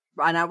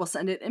 and I will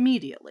send it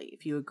immediately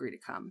if you agree to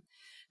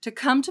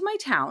come to my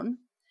town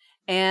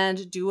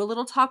and do a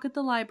little talk at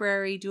the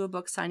library, do a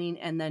book signing,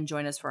 and then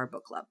join us for our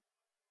book club.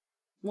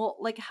 Well,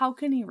 like, how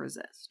can he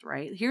resist,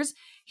 right? Here's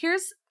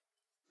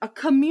a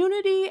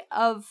community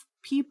of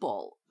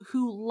people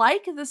who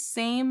like the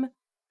same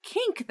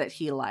kink that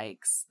he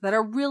likes, that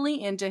are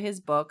really into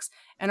his books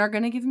and are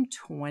going to give him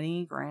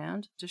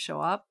 $20,000 to show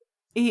up.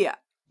 Yeah,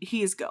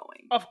 he's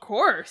going. Of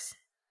course.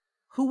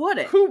 Who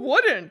wouldn't? Who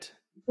wouldn't?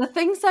 The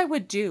things I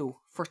would do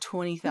for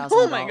 $20,000.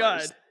 Oh my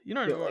God. You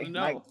don't even want to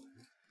know. Like,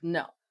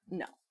 no.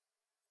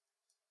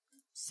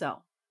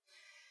 So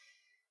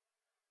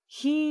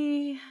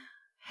he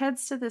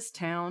heads to this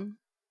town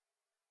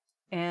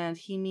and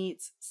he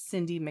meets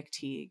Cindy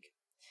McTeague.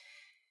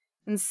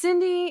 And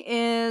Cindy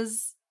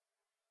is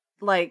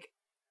like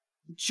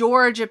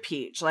Georgia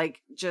Peach, like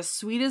just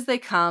sweet as they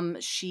come.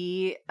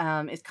 She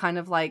is kind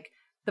of like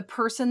the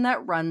person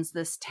that runs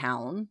this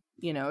town.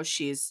 You know,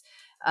 she's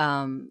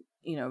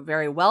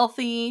very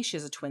wealthy. She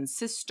has a twin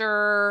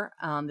sister.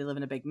 They live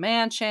in a big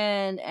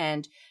mansion,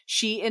 and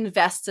she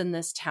invests in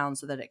this town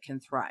so that it can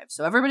thrive.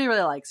 So everybody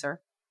really likes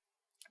her.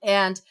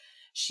 And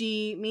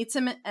she meets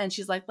him and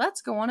she's like,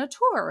 let's go on a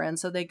tour. And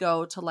so they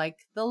go to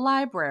like the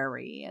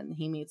library, and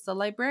he meets the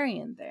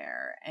librarian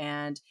there,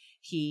 and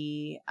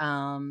he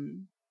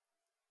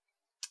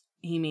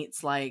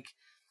meets like,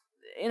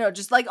 you know,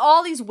 just like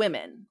all these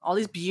women, all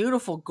these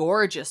beautiful,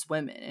 gorgeous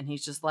women. And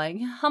he's just like,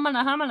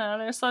 humana,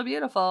 they're so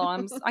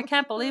beautiful. I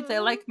can't believe they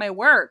like my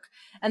work.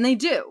 And they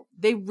do.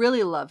 They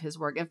really love his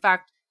work. In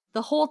fact,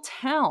 the whole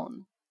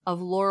town of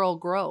Laurel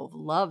Grove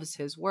loves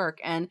his work.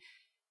 And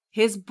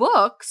his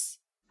books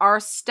are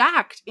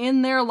stacked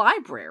in their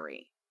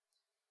library,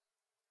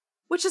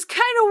 which is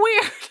kind of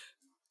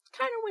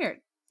weird.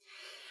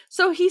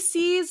 So he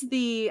sees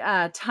the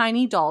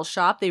tiny doll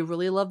shop. They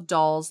really love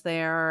dolls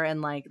there and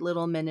like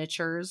little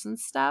miniatures and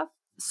stuff.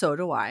 So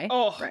do I.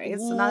 Oh, right.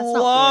 So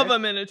love a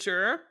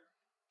miniature.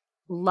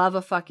 Love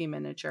a fucking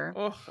miniature.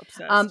 Oh,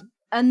 obsessed.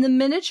 And the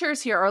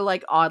miniatures here are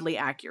like oddly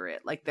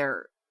accurate. Like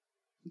they're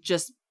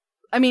just,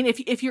 I mean,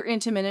 if you're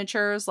into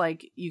miniatures,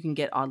 like you can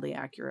get oddly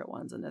accurate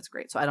ones, and that's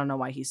great. So I don't know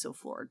why he's so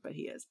floored, but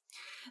he is.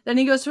 Then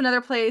he goes to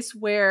another place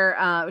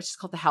where, which is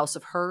called the House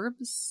of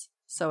Herbs.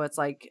 So it's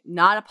like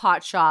not a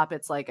pot shop.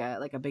 It's like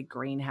a big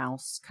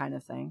greenhouse kind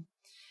of thing.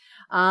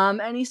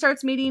 And he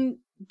starts meeting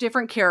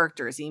different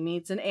characters. He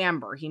meets an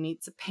Amber. He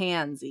meets a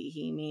Pansy.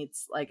 He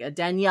meets like a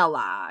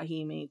Daniela.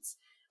 He meets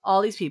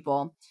all these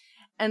people.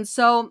 And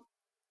so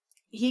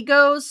he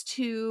goes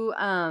to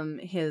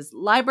his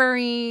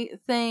library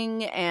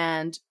thing,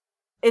 and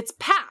it's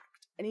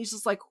packed. And he's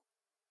just like,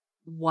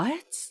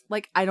 what?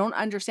 Like, I don't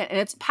understand. And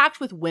it's packed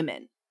with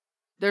women.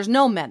 There's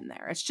no men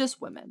there. It's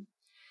just women.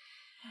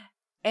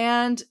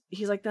 And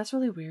he's like, that's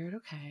really weird.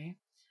 Okay.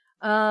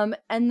 And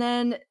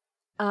then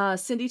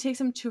Cindy takes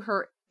him to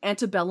her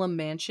antebellum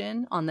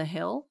mansion on the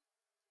hill.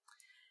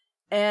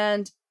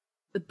 And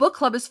the book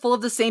club is full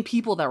of the same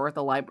people that were at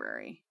the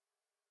library.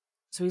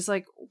 So he's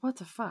like, what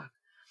the fuck?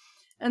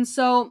 And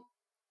so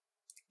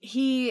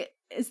he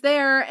is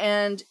there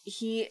and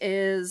he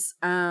is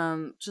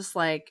just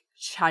like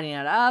chatting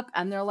it up,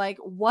 and they're like,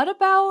 what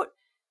about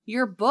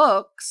your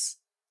books?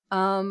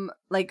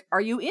 Like,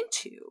 are you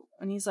into?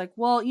 And he's like,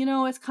 well,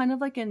 it's kind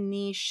of like a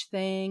niche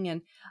thing,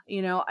 and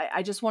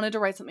I just wanted to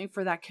write something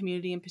for that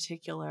community in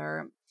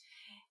particular.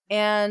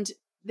 And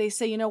they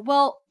say,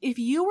 well, if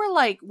you were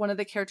like one of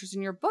the characters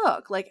in your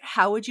book, like,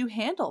 how would you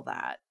handle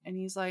that? And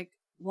he's like,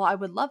 well, I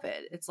would love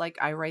it. It's like,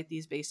 I write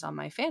these based on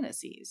my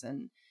fantasies,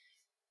 and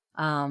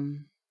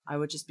I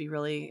would just be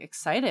really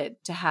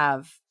excited to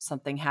have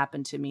something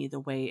happen to me the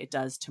way it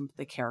does to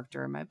the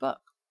character in my book.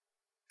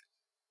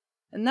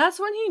 And that's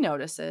when he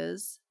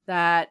notices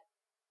that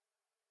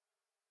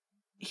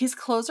his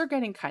clothes are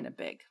getting kind of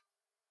big.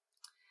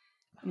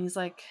 And he's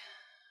like,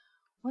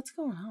 what's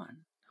going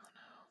on?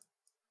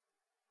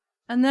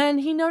 And then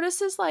he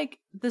notices like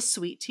the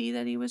sweet tea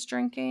that he was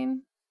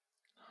drinking.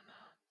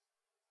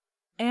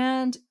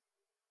 And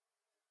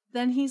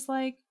then he's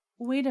like,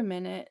 wait a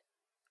minute,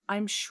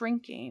 I'm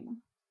shrinking.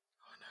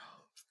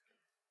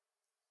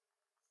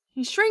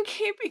 He's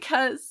shrinking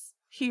because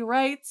he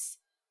writes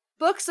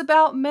books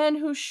about men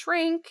who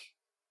shrink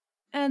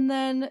and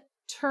then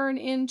turn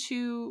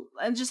into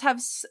and just have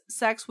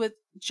sex with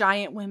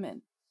giant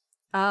women.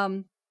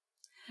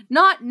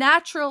 Not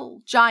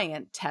natural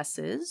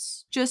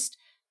giantesses, just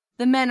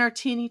the men are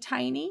teeny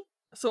tiny.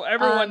 So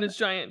everyone is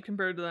giant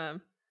compared to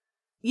them.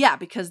 Yeah,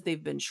 because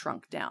they've been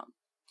shrunk down.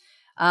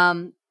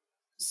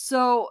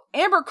 So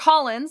Amber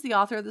Collins, the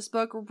author of this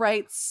book,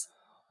 writes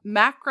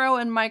macro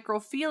and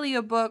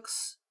microphilia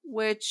books,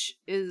 which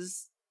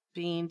is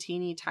being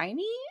teeny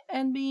tiny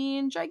and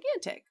being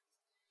gigantic.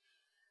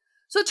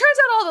 So it turns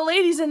out all the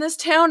ladies in this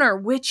town are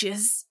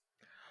witches.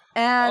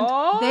 And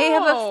they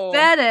have a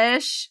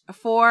fetish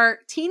for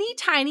teeny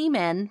tiny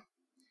men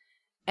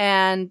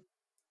and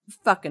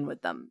fucking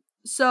with them.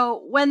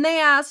 So when they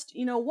asked,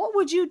 what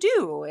would you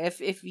do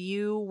if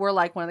you were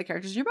like one of the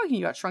characters in your book and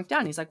you got shrunk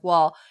down? He's like,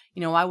 well,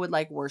 I would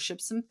like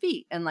worship some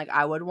feet, and like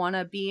I would want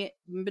to be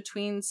in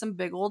between some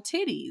big old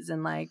titties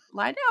and like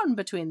lie down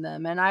between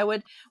them, and I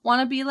would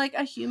want to be like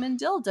a human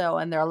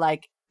dildo. And they're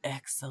like,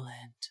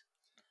 excellent.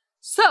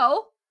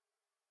 So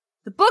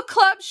the book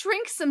club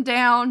shrinks him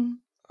down,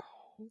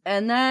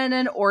 and then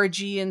an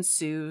orgy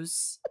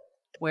ensues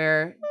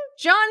where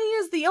Johnny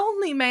is the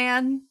only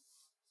man.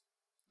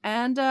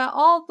 And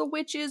all the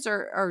witches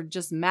are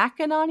just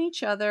macking on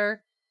each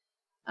other.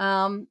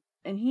 And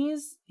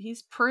he's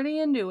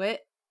pretty into it.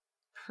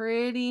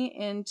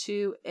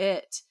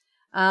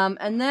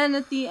 And then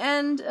at the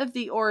end of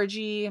the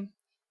orgy,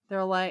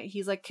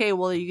 he's like, okay,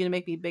 well, are you going to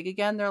make me big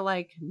again? They're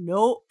like,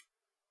 nope.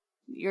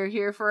 You're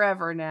here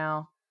forever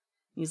now.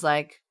 He's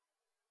like,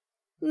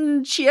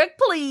 check,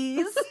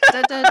 please.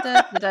 Da, da,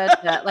 da, da,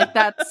 da. Like,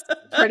 that's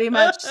pretty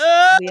much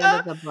the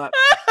end of the book.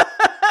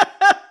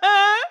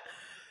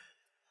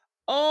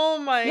 Oh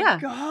my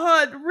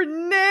God,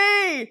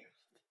 Renee!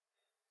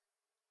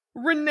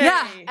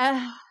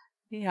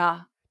 Yeah.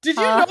 Did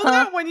you know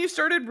that when you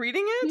started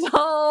reading it?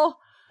 No.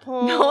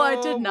 No,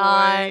 I did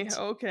not.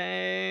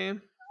 Okay.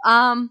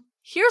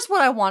 Here's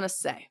what I want to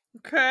say.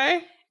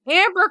 Okay.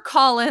 Amber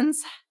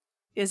Collins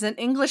is an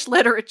English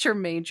literature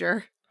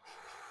major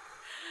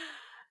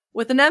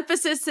with an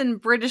emphasis in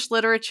British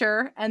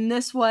literature, and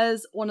this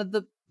was one of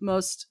the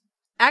most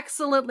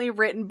excellently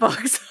written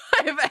books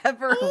I've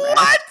ever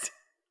read.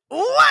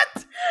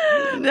 What?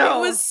 No.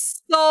 It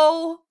was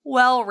so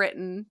well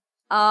written.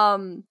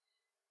 Amber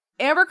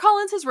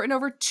Collins has written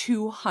over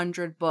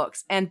 200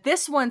 books, and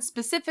this one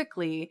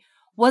specifically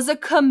was a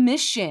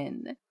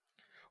commission.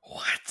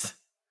 What?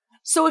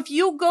 So if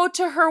you go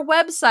to her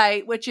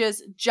website, which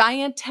is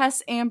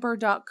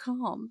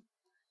giantessamber.com,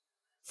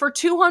 for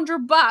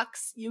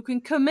 $200, you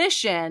can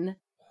commission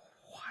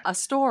a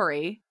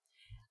story.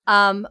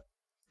 And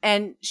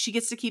she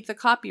gets to keep the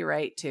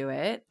copyright to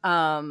it.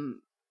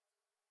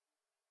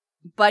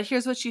 But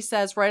here's what she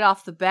says right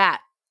off the bat.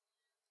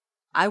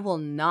 I will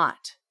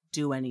not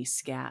do any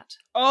scat.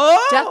 Oh!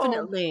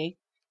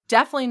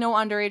 Definitely no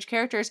underage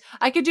characters.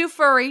 I could do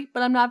furry,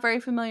 but I'm not very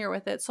familiar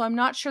with it, so I'm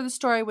not sure the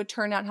story would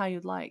turn out how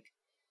you'd like.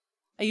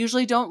 I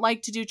usually don't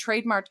like to do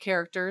trademarked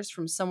characters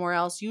from somewhere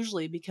else,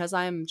 usually because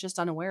I'm just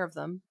unaware of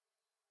them.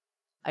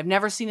 I've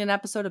never seen an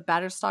episode of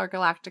Battlestar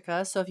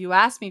Galactica, so if you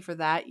ask me for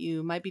that,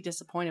 you might be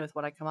disappointed with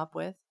what I come up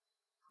with.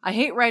 I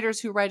hate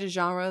writers who write a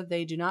genre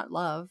they do not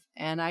love,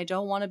 and I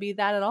don't want to be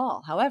that at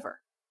all.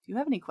 However, if you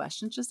have any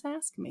questions, just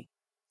ask me.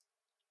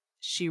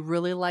 She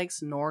really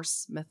likes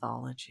Norse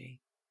mythology.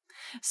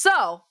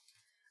 So,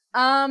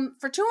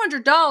 for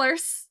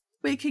 $200,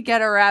 we could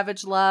get a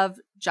Ravage Love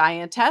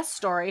giantess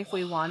story if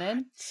we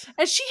wanted.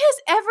 And she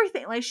has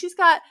everything. Like, she's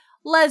got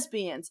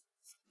lesbians,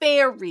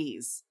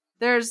 fairies,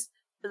 there's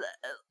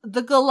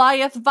the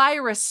Goliath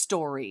virus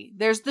story.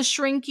 There's the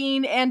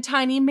Shrinking and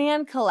Tiny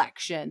Man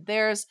collection.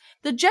 There's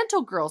the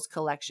Gentle Girls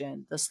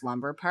collection, the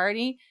Slumber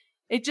Party.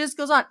 It just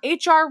goes on.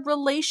 HR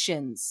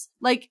Relations.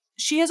 Like,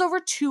 she has over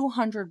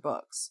 200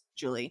 books,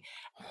 Julie,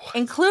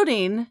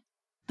 including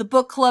the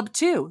book club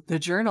too, The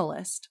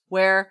Journalist,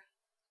 where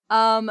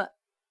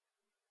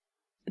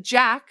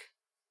Jack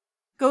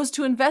goes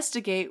to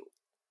investigate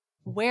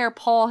where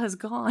Paul has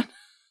gone.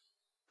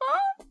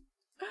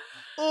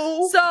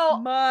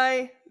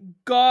 My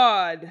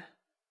God.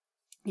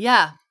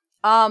 Yeah.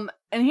 And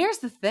here's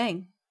the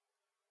thing.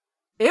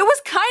 It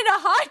was kind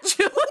of hot,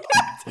 Julie.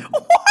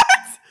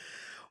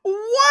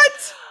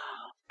 What?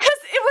 Because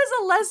it was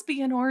a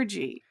lesbian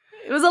orgy.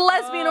 It was a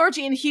lesbian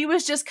orgy, and he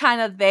was just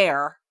kind of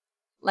there.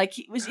 Like,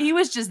 he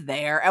was just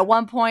there. At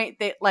one point,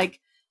 they, like,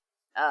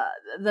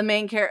 the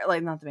main character,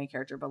 like, not the main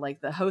character, but, like,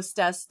 the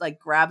hostess, like,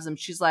 grabs him.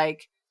 She's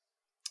like,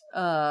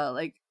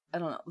 I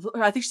don't know.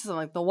 I think she's something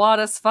like, the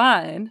water's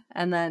fine.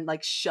 And then,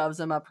 like, shoves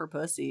him up her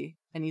pussy.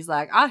 And he's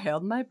like, I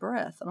held my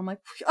breath. And I'm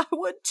like, I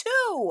would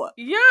too.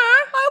 Yeah.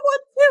 I would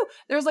too.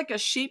 There's, like, a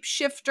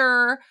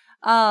shapeshifter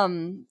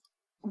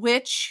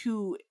witch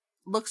who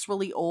looks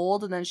really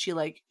old. And then she,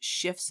 like,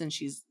 shifts and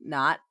she's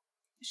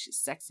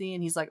sexy.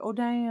 And he's like, oh,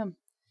 damn.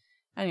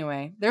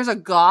 Anyway, there's a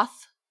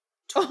goth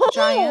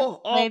giant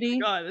lady. Oh, my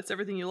God. That's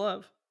everything you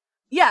love.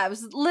 Yeah, it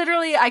was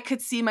literally, I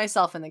could see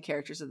myself in the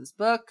characters of this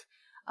book.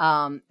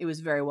 It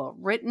was very well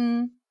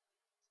written.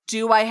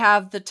 Do I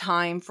have the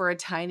time for a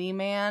tiny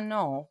man?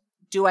 No.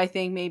 Do I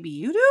think maybe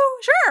you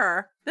do?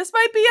 Sure. This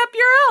might be up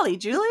your alley,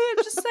 Julie.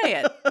 Just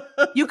say it.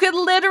 You could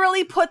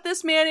literally put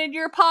this man in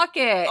your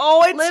pocket.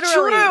 Oh, it's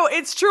literally. true.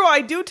 It's true.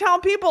 I do tell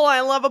people I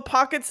love a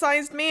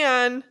pocket-sized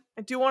man.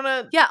 I do want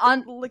to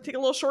like take a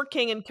little short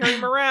king and carry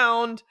him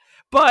around,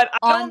 but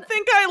I don't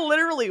think I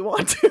literally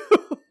want to.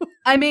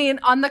 I mean,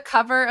 on the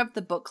cover of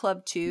the book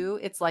club too,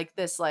 it's like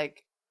this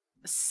like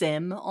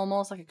sim,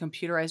 almost like a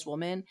computerized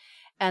woman,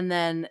 and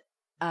then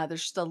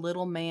there's just a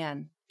little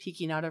man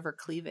peeking out of her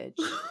cleavage,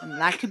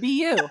 and that could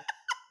be you.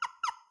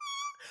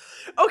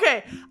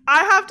 Okay,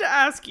 I have to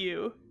ask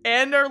you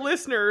and our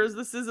listeners,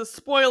 this is a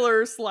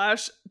spoiler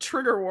 /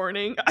 trigger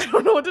warning. I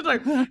don't know what to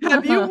talk.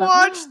 Have you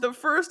watched the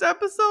first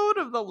episode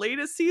of the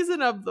latest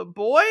season of The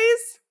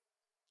Boys?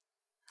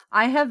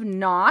 I have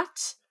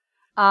not.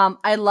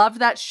 I loved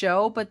that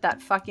show, but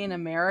that fucking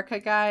America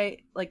guy,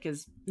 like,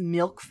 is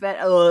milk fed.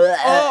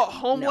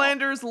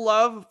 Homelander's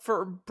love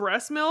for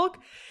breast milk.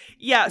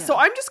 Yeah, so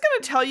I'm just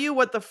going to tell you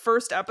what the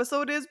first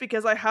episode is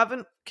because I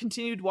haven't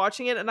continued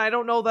watching it and I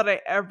don't know that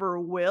I ever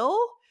will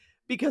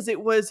because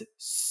it was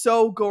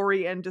so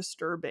gory and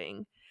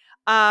disturbing.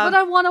 But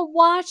I want to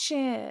watch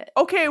it.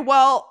 Okay,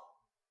 well,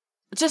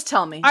 just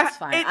tell me. It's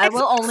fine. I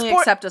will only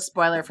accept a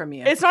spoiler from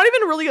you. It's not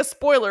even really a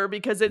spoiler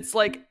because it's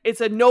like,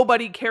 it's a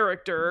nobody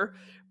character,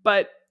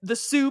 but the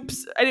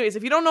Soups. Anyways,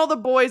 if you don't know The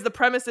Boys, the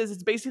premise is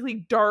it's basically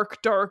dark,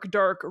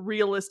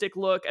 realistic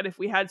look. And if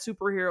we had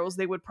superheroes,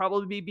 they would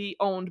probably be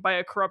owned by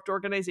a corrupt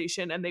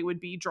organization and they would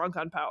be drunk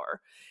on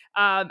power.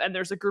 And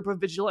there's a group of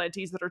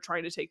vigilantes that are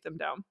trying to take them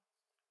down.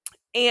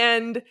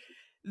 And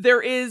there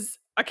is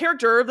a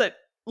character that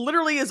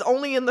literally is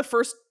only in the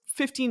first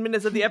 15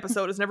 minutes of the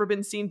episode, has never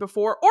been seen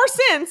before or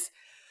since,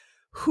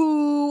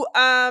 who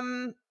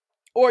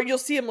or you'll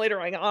see him later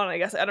on, I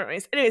guess. I don't know.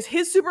 Anyways,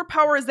 his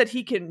superpower is that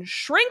he can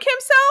shrink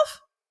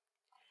himself.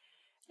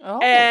 Oh.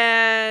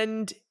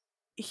 And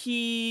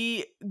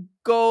he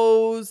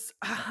goes,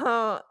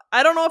 I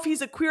don't know if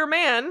he's a queer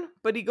man,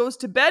 but he goes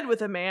to bed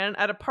with a man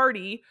at a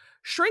party,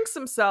 shrinks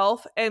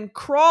himself, and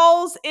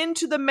crawls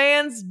into the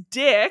man's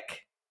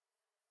dick.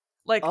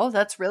 Like, oh,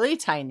 that's really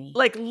tiny.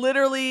 Like,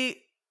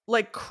 literally,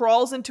 like,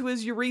 crawls into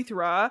his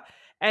urethra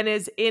and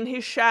is in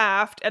his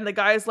shaft, and the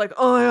guy's like,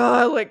 oh my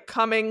God, like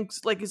coming,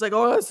 like he's like,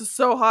 oh, this is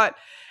so hot.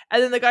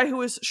 And then the guy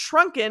who is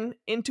shrunken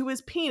into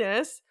his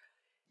penis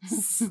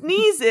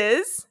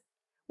sneezes,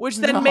 which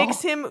then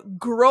makes him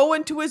grow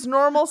into his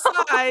normal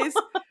size.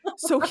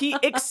 So he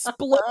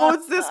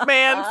explodes this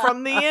man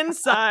from the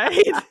inside.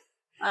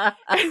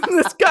 And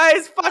this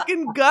guy's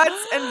fucking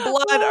guts and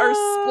blood are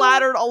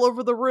splattered all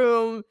over the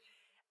room.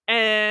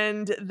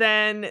 And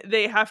then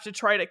they have to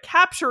try to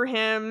capture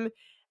him.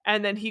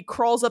 And then he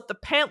crawls up the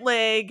pant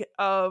leg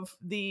of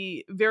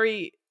the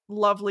very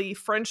lovely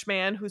French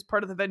man who's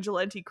part of the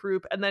vigilante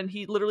group. And then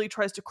he literally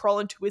tries to crawl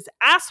into his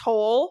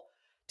asshole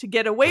to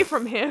get away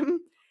from him.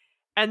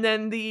 And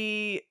then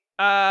the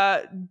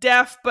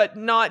deaf, but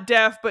not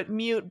deaf, but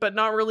mute, but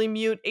not really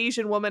mute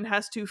Asian woman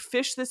has to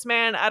fish this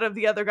man out of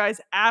the other guy's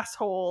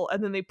asshole.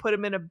 And then they put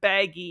him in a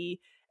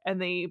baggie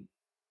and they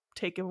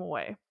take him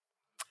away.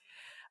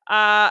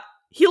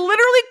 He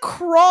literally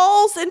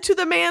crawls into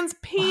the man's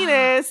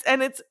penis,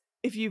 and it's,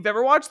 if you've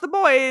ever watched The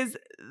Boys,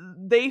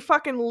 they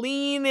fucking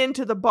lean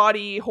into the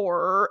body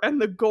horror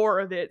and the gore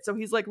of it. So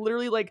he's like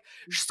literally like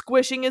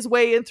squishing his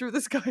way in through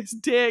this guy's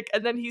dick,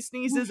 and then he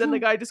sneezes and the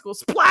guy just goes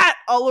splat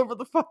all over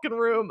the fucking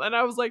room. And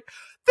I was like,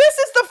 this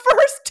is the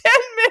first 10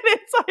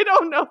 minutes. I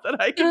don't know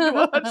that I can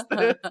watch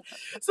this.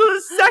 So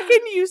the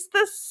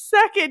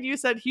second you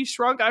said he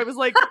shrunk, I was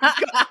like,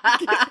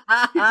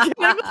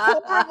 getting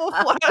horrible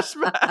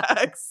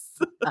flashbacks.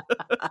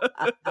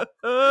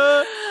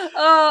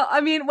 I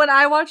mean, when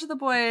I watch The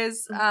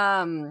Boys,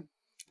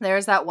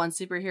 there's that one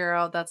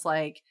superhero that's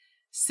like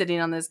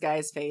sitting on this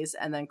guy's face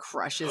and then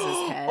crushes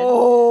his head.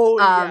 Oh,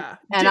 yeah.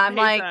 And I'm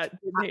like,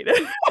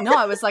 no,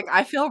 I was like,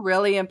 I feel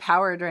really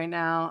empowered right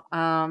now.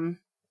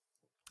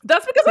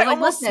 That's because So I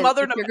almost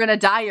smothered if him. you're gonna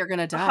die, you're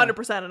gonna die.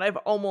 100%, and I've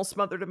almost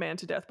smothered a man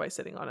to death by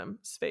sitting on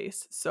his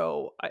face.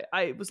 So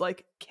I was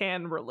like,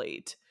 can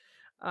relate.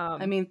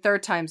 I mean,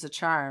 third time's a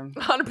charm.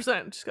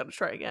 100%. Just got to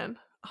try again.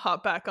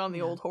 Hop back on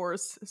the old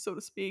horse, so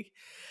to speak.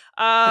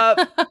 Are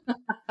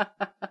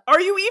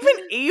you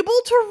even able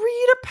to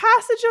read a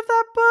passage of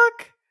that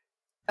book?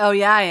 Oh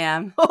yeah, I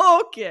am.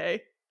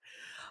 Okay.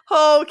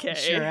 Okay.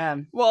 Sure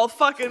am. Well,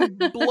 fucking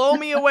blow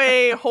me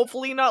away.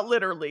 Hopefully not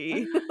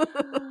literally.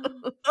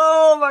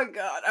 Oh my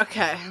god.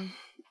 Okay.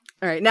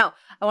 All right. Now,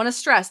 I want to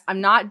stress,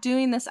 I'm not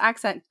doing this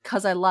accent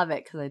because I love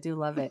it, because I do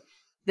love it.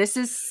 This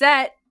is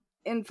set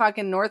in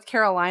fucking North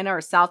Carolina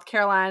or South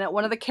Carolina,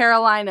 one of the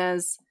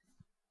Carolinas,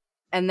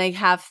 and they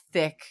have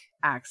thick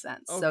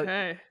accents.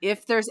 Okay. So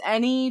if there's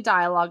any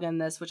dialogue in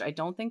this, which I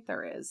don't think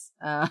there is,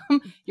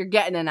 you're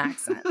getting an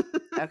accent.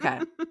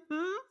 Okay.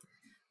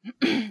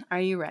 Are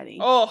you ready?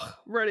 Oh,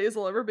 ready as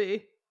I'll ever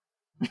be.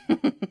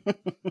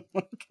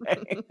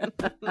 Okay.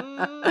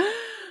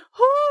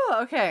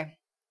 Okay.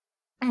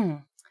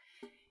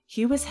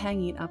 He was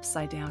hanging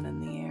upside down in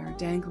the air,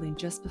 dangling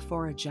just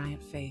before a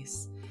giant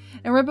face.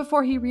 And right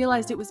before he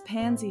realized it was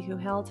Pansy who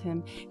held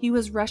him, he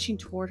was rushing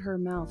toward her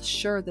mouth,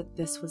 sure that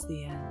this was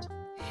the end.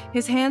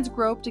 His hands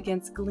groped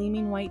against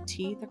gleaming white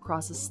teeth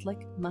across a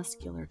slick,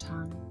 muscular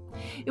tongue.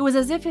 It was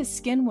as if his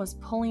skin was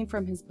pulling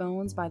from his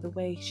bones by the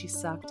way she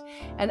sucked,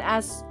 and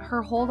as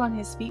her hold on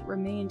his feet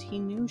remained, he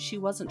knew she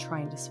wasn't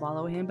trying to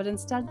swallow him, but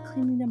instead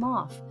cleaning him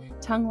off,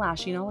 tongue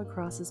lashing all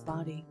across his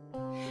body.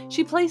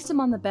 She placed him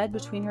on the bed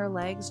between her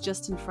legs,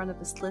 just in front of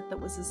a slit that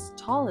was as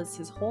tall as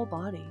his whole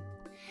body.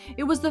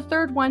 It was the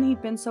third one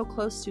he'd been so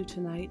close to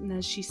tonight, and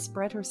as she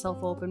spread herself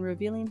open,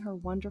 revealing her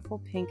wonderful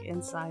pink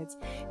insides,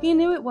 he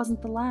knew it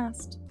wasn't the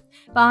last.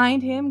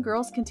 Behind him,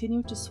 girls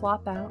continued to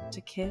swap out,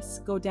 to kiss,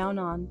 go down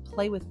on,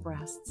 play with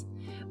breasts.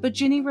 But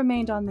Ginny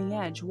remained on the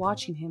edge,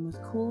 watching him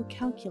with cool,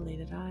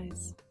 calculated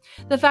eyes.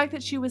 The fact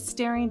that she was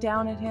staring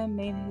down at him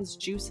made his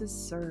juices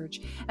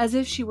surge, as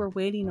if she were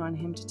waiting on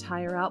him to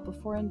tire out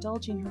before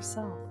indulging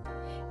herself.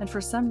 And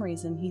for some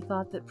reason, he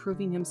thought that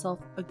proving himself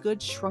a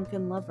good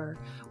shrunken lover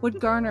would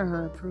garner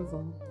her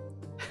approval.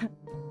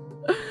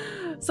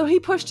 So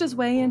he pushed his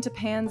way into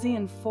Pansy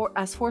and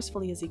as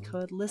forcefully as he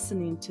could,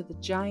 listening to the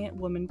giant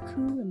woman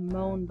coo and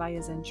moan by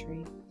his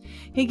entry.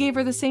 He gave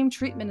her the same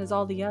treatment as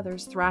all the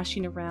others,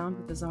 thrashing around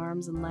with his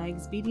arms and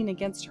legs, beating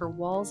against her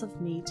walls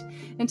of meat,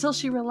 until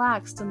she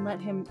relaxed and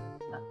let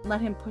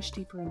him push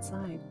deeper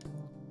inside.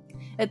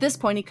 At this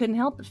point, he couldn't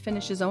help but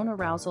finish his own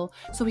arousal,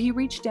 so he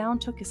reached down,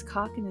 took his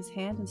cock in his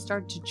hand, and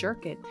started to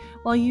jerk it,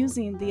 while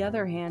using the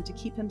other hand to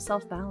keep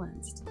himself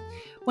balanced.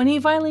 When he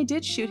finally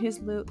did shoot his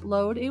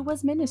load, it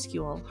was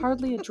minuscule,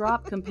 hardly a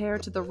drop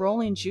compared to the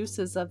rolling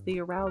juices of the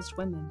aroused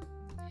women.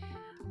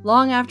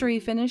 Long after he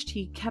finished,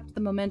 he kept the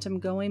momentum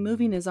going,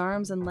 moving his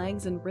arms and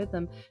legs in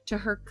rhythm to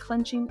her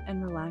clenching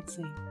and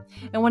relaxing.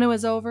 And when it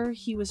was over,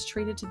 he was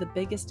treated to the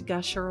biggest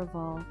gusher of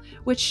all,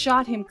 which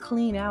shot him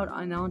clean out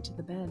and onto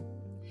the bed.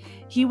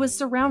 He was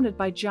surrounded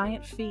by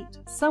giant feet.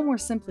 Some were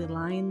simply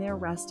lying there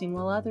resting,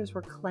 while others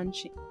were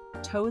clenching,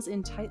 toes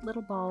in tight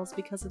little balls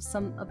because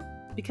some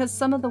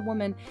of the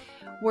women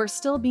were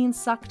still being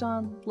sucked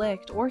on,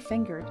 licked, or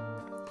fingered.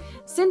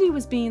 Cindy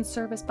was being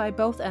serviced by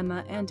both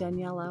Emma and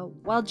Daniela,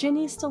 while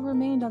Ginny still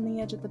remained on the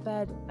edge of the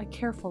bed, a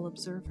careful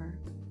observer.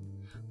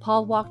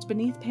 Paul walked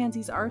beneath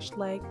Pansy's arched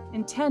leg,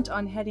 intent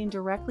on heading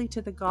directly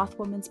to the goth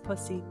woman's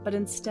pussy, but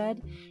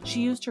instead,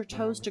 she used her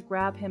toes to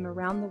grab him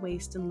around the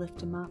waist and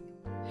lift him up.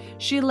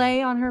 She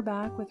lay on her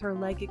back with her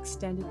leg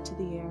extended to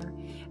the air,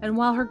 and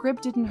while her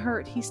grip didn't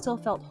hurt, he still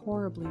felt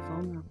horribly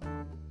vulnerable.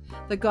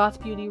 The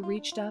goth beauty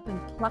reached up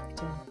and plucked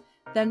him,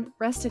 then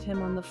rested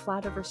him on the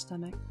flat of her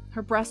stomach.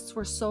 Her breasts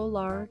were so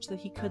large that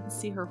he couldn't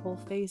see her whole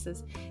face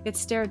as it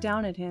stared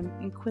down at him,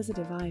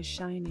 inquisitive eyes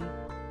shining.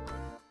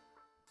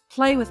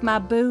 "Play with my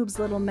boobs,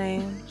 little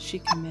man," she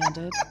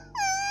commanded.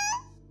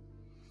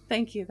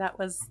 Thank you. That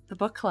was The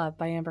Book Club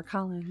by Amber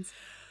Collins.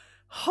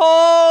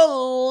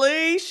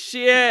 Holy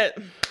shit.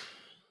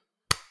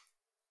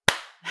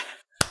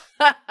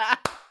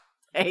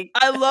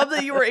 I love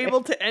that you were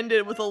able to end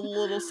it with a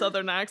little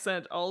southern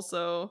accent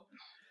also.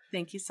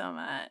 Thank you so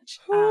much.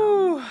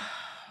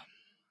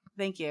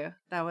 Thank you.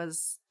 That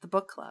was The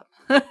Book Club.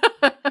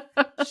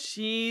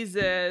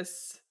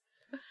 Jesus.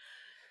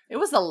 It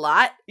was a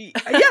lot. Yeah,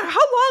 how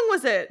long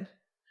was it?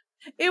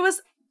 It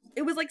was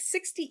like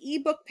 60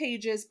 ebook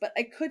pages, but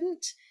I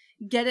couldn't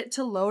get it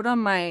to load on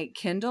my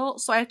Kindle,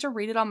 so I had to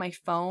read it on my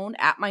phone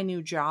at my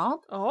new job.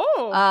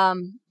 Oh.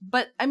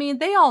 But I mean,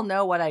 they all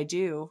know what I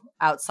do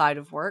outside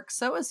of work,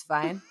 so it was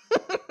fine.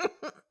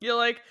 You're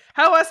like,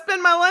 how I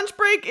spend my lunch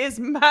break is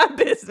my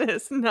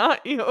business,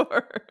 not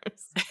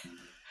yours.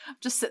 I'm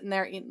just sitting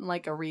there eating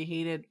like a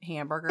reheated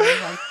hamburger.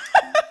 Like,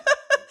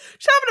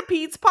 just having a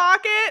pizza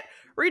pocket,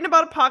 reading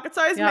about a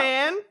pocket-sized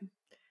man,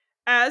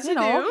 as you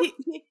do.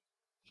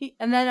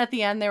 And then at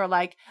the end, they were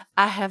like,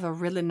 "I have a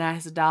really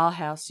nice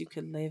dollhouse you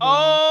could live in."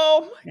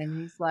 Oh, and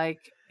he's like,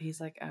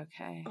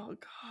 okay. Oh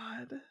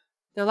God.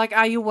 They're like,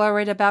 "Are you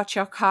worried about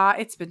your car?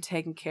 It's been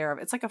taken care of."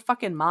 It's like a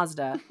fucking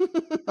Mazda.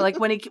 But like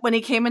when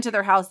he came into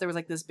their house, there was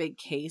like this big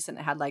case and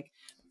it had like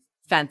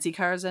fancy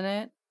cars in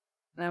it.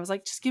 And I was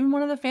like, just give him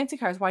one of the fancy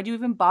cars. Why do you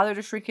even bother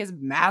to shrink his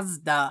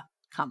Mazda?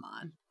 Come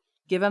on.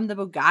 Give him the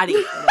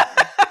Bugatti.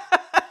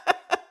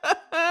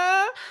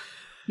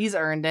 He's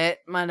earned it.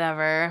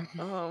 Whatever.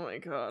 Oh my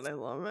god, I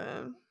love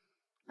it.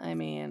 I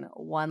mean,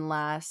 one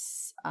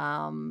less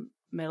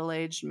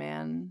middle-aged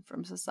man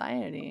from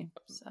society.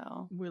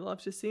 So we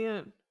love to see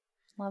it.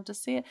 Love to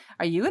see it.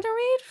 Are you gonna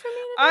read for me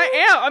today?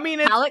 I am. I mean,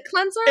 it's palate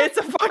cleanser. It's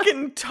a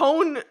fucking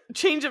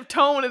change of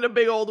tone in a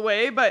big old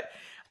way, but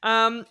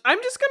I'm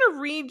just gonna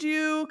read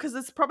you because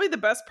it's probably the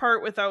best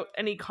part without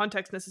any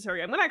context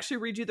necessary. I'm gonna actually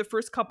read you the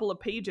first couple of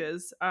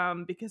pages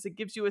because it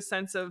gives you a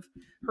sense of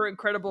her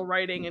incredible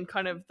writing and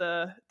kind of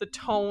the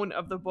tone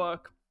of the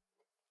book.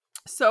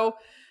 So,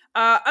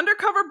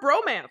 undercover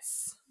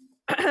bromance.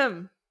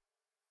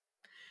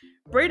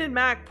 Braden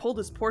Mack pulled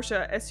his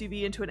Porsche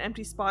SUV into an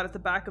empty spot at the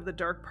back of the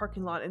dark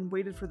parking lot and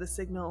waited for the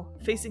signal.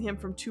 Facing him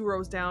from 2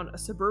 rows down, a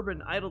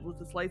Suburban idled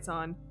with its lights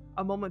on.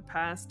 A moment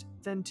passed,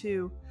 then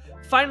 2.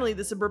 Finally,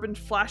 the Suburban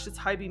flashed its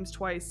high beams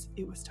twice.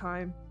 It was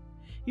time.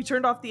 He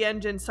turned off the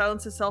engine,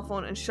 silenced his cell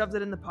phone, and shoved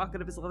it in the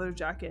pocket of his leather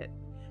jacket.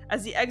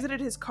 As he exited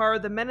his car,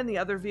 the men in the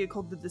other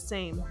vehicle did the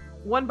same.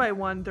 One by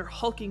one, their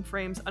hulking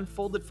frames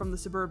unfolded from the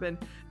Suburban,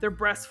 their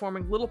breasts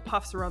forming little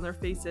puffs around their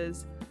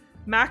faces.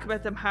 Mac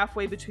met them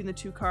halfway between the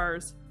 2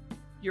 cars.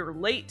 "You're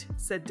late,"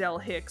 said Del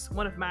Hicks,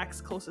 one of Mac's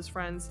closest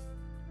friends.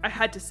 "I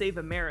had to save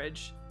a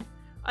marriage."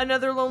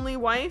 "Another lonely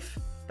wife?"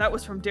 That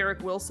was from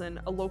Derek Wilson,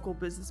 a local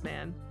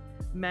businessman.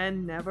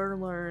 "Men never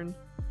learn."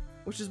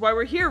 "Which is why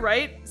we're here,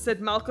 right?"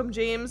 said Malcolm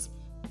James,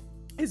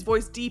 his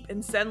voice deep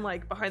and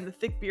zen-like behind the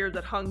thick beard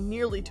that hung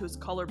nearly to his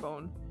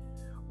collarbone.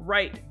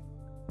 "Right."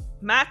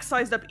 Mac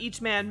sized up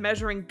each man,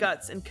 measuring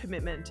guts and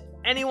commitment.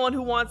 "Anyone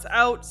who wants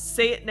out,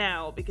 say it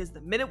now, because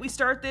the minute we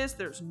start this,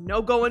 there's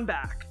no going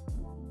back."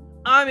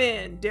 "I'm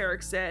in,"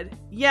 Derek said.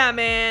 "Yeah,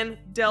 man."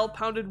 Del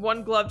pounded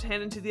one gloved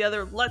hand into the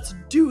other. "Let's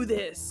do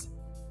this."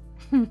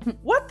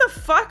 "What the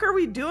fuck are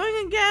we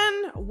doing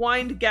again?"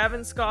 whined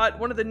Gavin Scott,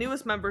 one of the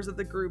newest members of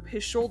the group,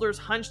 his shoulders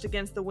hunched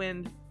against the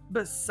wind.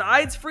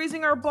 "Besides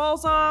freezing our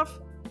balls off?"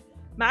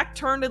 Mac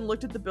turned and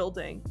looked at the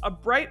building. A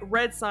bright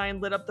red sign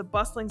lit up the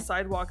bustling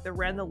sidewalk that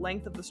ran the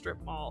length of the strip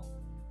mall.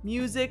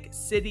 Music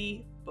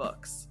City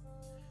Books.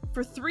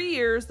 For 3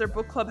 years, their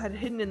book club had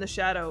hidden in the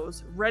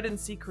shadows, read in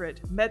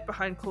secret, met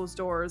behind closed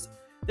doors.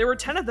 There were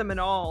 10 of them in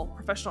all,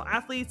 professional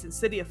athletes and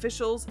city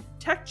officials,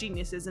 tech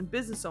geniuses and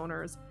business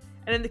owners,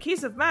 and in the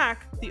case of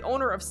Mac, the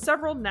owner of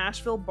several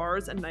Nashville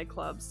bars and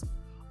nightclubs.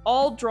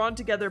 All drawn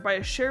together by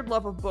a shared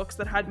love of books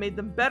that had made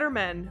them better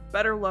men,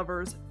 better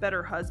lovers,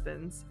 better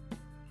husbands.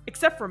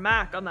 Except for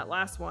Mac on that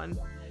last one.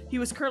 He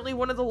was currently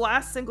one of the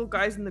last single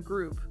guys in the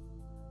group.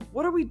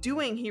 "What are we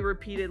doing?" he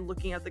repeated,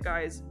 looking at the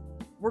guys.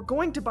 "We're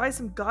going to buy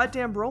some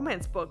goddamn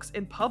romance books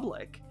in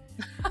public."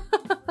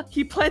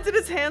 He planted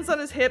his hands on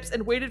his hips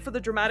and waited for the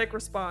dramatic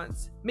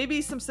response.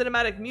 Maybe some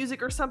cinematic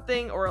music or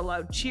something, or a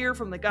loud cheer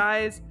from the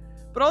guys.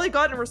 But all he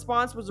got in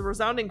response was a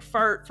resounding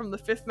fart from the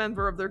 5th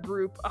member of their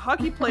group, a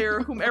hockey player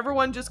whom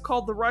everyone just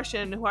called the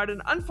Russian, who had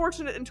an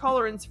unfortunate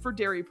intolerance for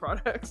dairy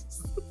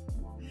products.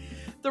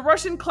 The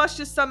Russian clutched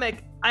his stomach.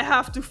 "I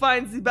have to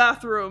find the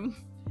bathroom."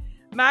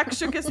 Mac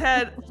shook his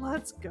head.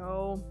 "Let's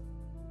go."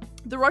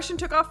 The Russian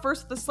took off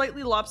first with a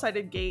slightly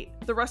lopsided gait.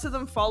 The rest of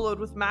them followed,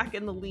 with Mac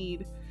in the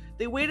lead.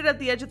 They waited at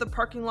the edge of the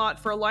parking lot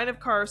for a line of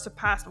cars to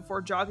pass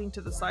before jogging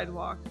to the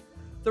sidewalk.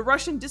 The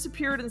Russian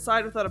disappeared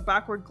inside without a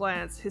backward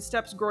glance, his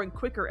steps growing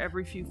quicker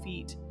every few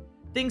feet.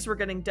 Things were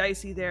getting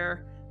dicey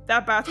there.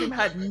 That bathroom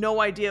had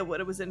no idea what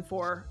it was in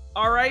for.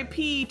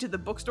 R.I.P. to the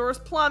bookstore's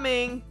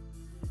plumbing.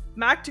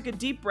 Mac took a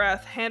deep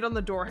breath, hand on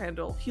the door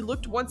handle. He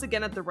looked once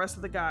again at the rest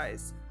of the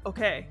guys.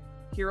 "Okay,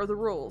 here are the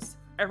rules.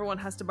 Everyone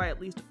has to buy at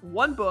least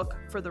 1 book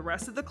for the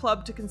rest of the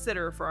club to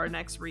consider for our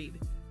next read.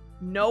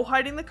 No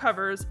hiding the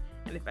covers,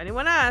 and if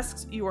anyone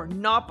asks, you are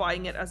not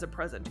buying it as a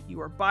present.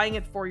 You are buying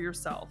it for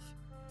yourself.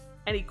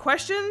 Any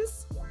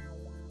questions?"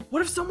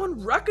 "What if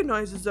someone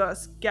recognizes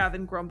us?"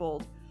 Gavin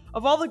grumbled.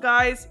 Of all the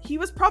guys, he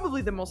was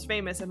probably the most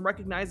famous and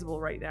recognizable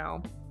right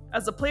now.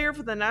 As a player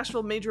for the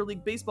Nashville Major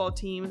League Baseball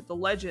team, the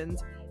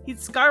Legends, he'd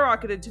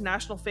skyrocketed to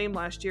national fame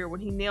last year when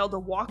he nailed a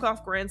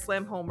walk-off Grand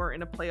Slam homer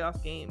in a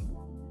playoff game.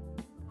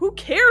 "Who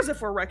cares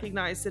if we're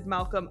recognized?" said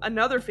Malcolm,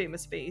 another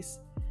famous face.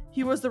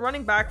 He was the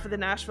running back for the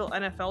Nashville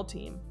NFL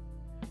team.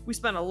 "We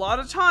spent a lot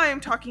of time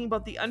talking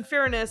about the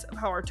unfairness of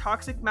how our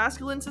toxic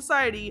masculine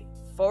society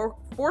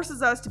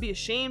forces us to be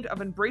ashamed of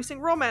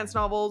embracing romance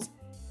novels,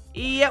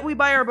 yet we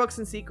buy our books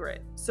in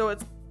secret. So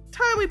it's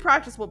time we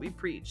practice what we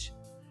preach."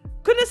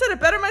 "Couldn't have said it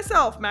better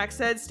myself," Mac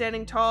said,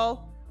 standing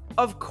tall.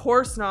 "Of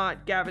course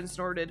not," Gavin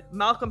snorted.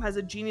 "Malcolm has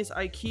a genius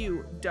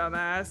IQ,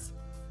 dumbass."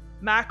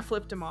 Mac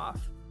flipped him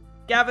off.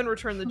 Gavin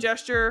returned the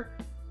gesture.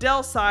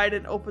 Del sighed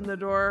and opened the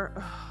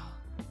door.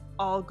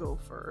 "I'll go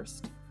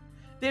first."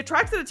 They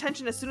attracted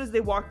attention as soon as they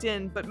walked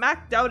in, but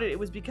Mac doubted it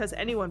was because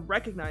anyone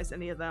recognized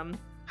any of them.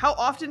 How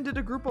often did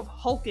a group of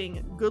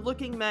hulking,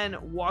 good-looking men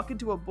walk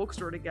into a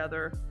bookstore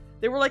together?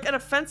 They were like an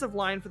offensive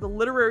line for the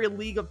Literary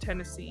League of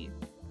Tennessee.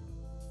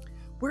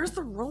 Where's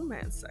the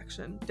romance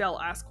section?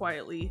 Dell asked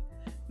quietly.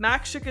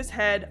 Mac shook his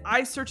head,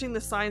 eyes searching the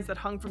signs that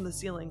hung from the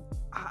ceiling.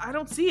 I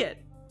don't see it.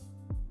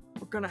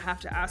 We're gonna have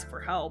to ask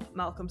for help,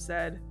 Malcolm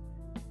said.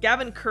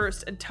 Gavin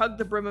cursed and tugged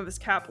the brim of his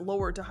cap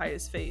lower to hide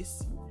his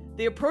face.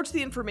 They approached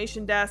the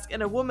information desk,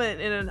 and a woman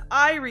in an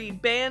I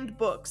Read Banned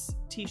Books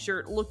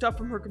t-shirt looked up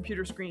from her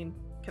computer screen.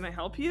 Can I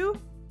help you?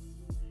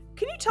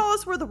 Can you tell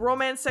us where the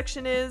romance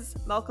section is?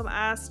 Malcolm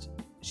asked.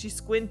 She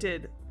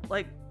squinted.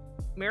 Like,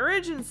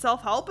 marriage and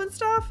self-help and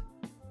stuff?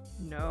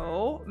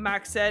 No,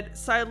 Max said,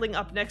 sidling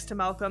up next to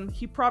Malcolm.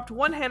 He propped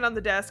one hand on the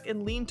desk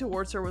and leaned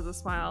towards her with a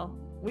smile.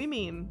 We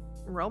mean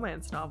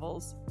romance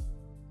novels.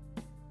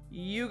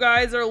 You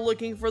guys are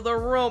looking for the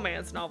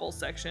romance novel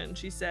section,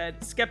 she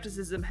said,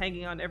 skepticism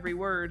hanging on every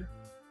word.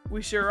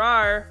 We sure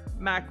are,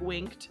 Mac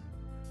winked.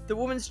 The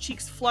woman's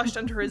cheeks flushed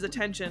under his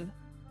attention.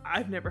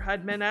 I've never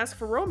had men ask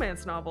for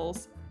romance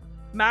novels.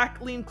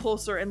 Mac leaned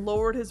closer and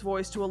lowered his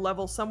voice to a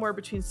level somewhere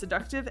between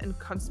seductive and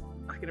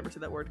I can never say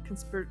that word.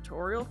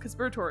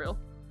 Conspiratorial.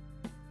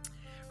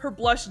 Her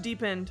blush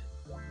deepened.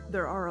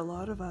 There are a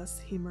lot of us,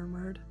 he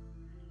murmured.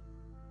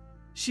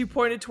 She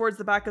pointed towards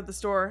the back of the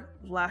store.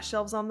 Last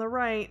shelves on the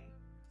right.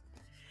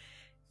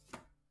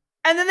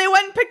 And then they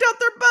went and picked out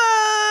their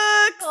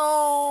books!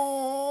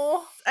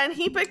 Oh. And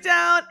he picked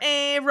out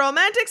a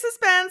romantic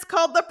suspense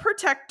called The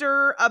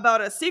Protector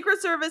about a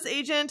Secret Service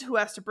agent who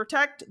has to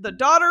protect the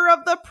daughter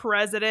of the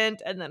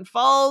president and then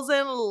falls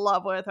in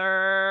love with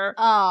her.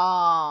 Oh,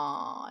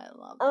 I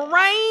love it.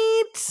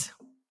 Right?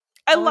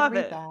 I love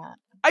read it. That.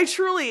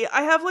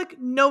 I have like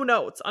no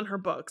notes on her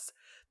books.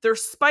 They're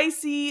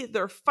spicy,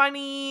 they're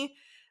funny,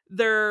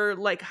 they're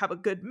like have a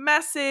good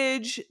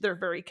message, they're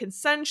very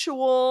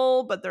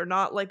consensual, but they're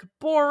not like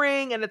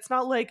boring, and it's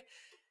not like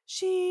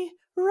she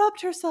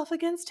rubbed herself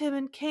against him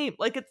and came.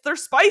 Like they're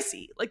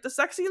spicy. Like the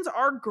sex scenes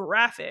are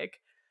graphic,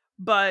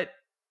 but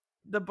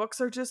the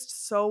books are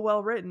just so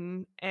well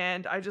written,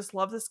 and I just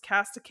love this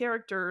cast of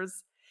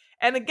characters.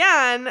 And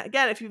again,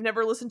 if you've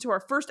never listened to our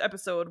first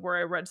episode where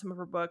I read some of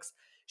her books,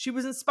 she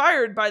was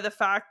inspired by the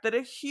fact that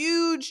a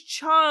huge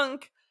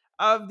chunk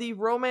of the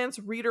romance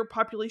reader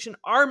population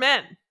are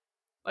men.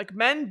 Like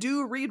men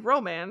do read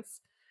romance,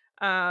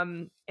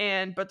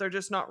 but they're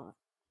just not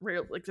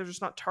real. Like they're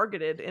just not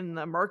targeted in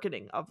the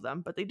marketing of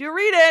them, but they do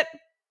read it.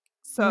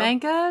 So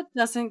manga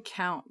doesn't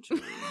count.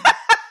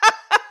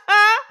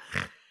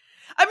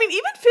 I mean,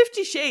 even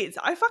 50 Shades,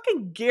 I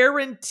fucking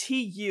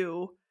guarantee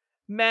you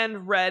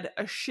men read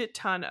a shit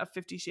ton of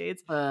 50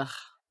 Shades. Ugh.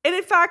 And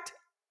in fact,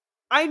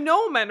 I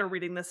know men are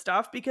reading this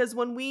stuff because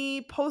when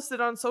we posted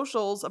on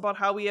socials about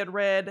how we had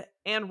read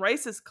Anne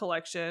Rice's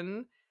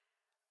collection,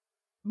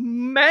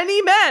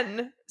 many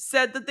men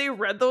said that they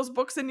read those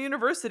books in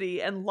university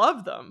and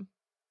loved them.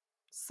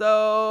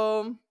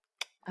 So,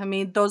 I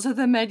mean, those are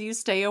the men you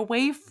stay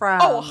away from.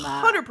 Oh,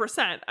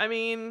 100%. I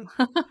mean,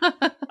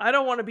 I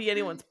don't want to be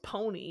anyone's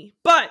pony,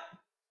 but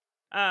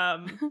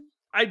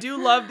I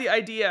do love the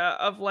idea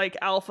of like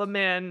alpha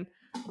men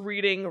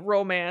reading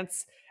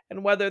romance.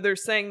 And whether they're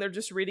saying they're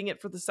just reading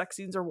it for the sex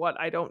scenes or what,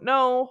 I don't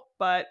know,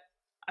 but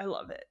I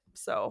love it.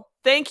 So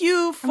thank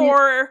you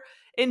for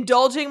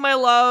indulging my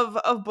love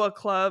of book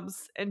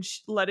clubs and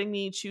letting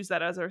me choose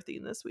that as our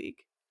theme this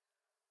week.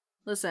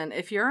 Listen,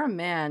 if you're a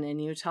man and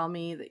you tell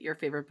me that your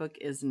favorite book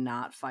is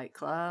not Fight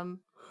Club,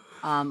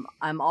 I'm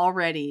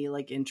already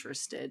like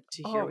interested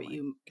to hear what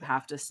you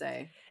have to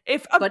say.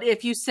 But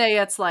if you say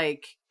it's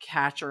like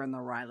Catcher in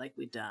the Rye, like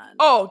we done.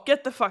 Oh,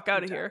 get the fuck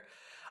out of here. Yeah.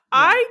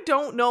 I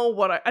don't know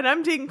and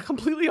I'm being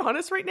completely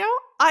honest right now,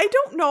 I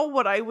don't know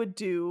what I would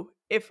do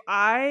if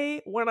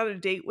I went on a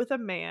date with a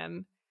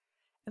man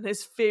and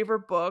his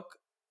favorite book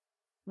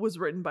was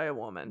written by a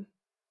woman.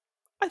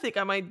 I think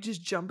I might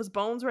just jump his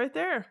bones right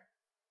there.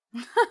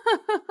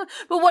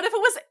 But what if it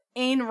was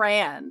Ayn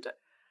Rand?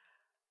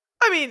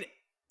 I mean,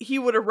 he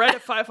would have read a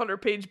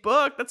 500-page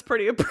book. That's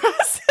pretty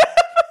impressive.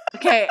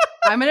 Okay,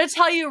 I'm going to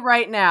tell you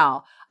right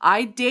now.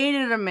 I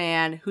dated a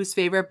man whose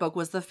favorite book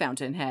was The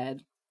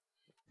Fountainhead.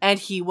 And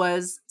he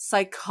was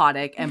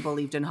psychotic and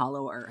believed in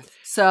Hollow Earth.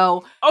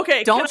 So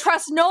don't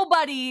trust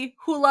nobody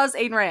who loves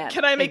Ayn Rand.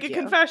 Can I make a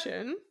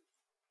confession?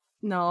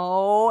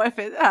 No, if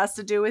it has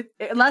to do with,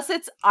 unless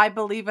it's I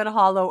believe in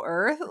Hollow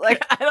Earth.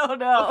 Like, I don't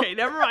know. Okay,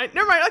 never mind.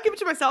 I'll keep it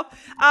to myself.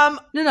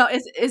 No.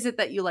 Is it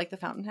that you like The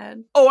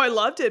Fountainhead? Oh, I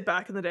loved it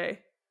back in the day.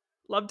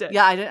 Loved it.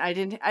 Yeah, I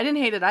didn't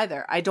hate it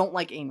either. I don't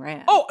like Ayn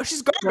Rand. Oh,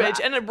 she's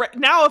garbage. And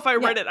now if I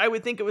read it, I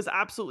would think it was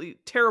absolutely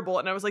terrible.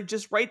 And I was like,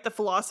 just write the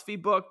philosophy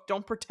book.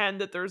 Don't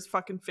pretend that there's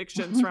fucking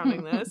fiction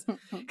surrounding this.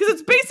 Because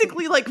it's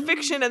basically like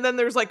fiction, and then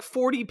there's like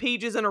 40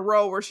 pages in a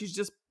row where she's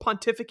just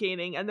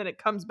pontificating, and then it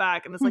comes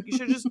back, and it's like, you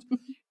should just,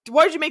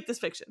 why did you make this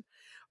fiction?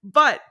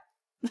 But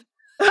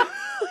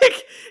like,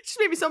 it just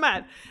made me so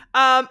mad.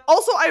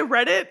 Also, I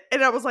read it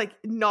and I was like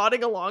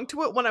nodding along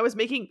to it when I was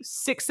making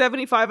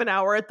 $6.75 an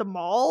hour at the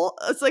mall.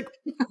 It's like,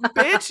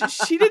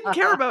 bitch, she didn't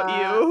care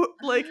about you.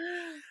 Like,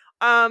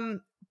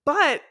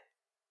 but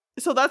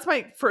So that's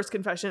my first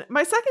confession.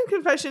 My second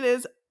confession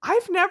is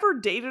I've never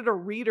dated a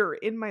reader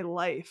in my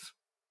life.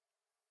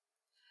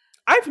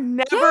 I've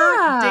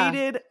never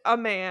dated a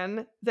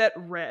man that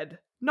read.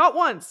 Not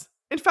once.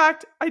 In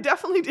fact, I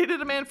definitely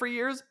dated a man for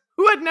years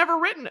who had never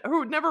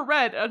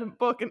read a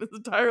book in his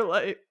entire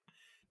life.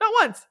 Not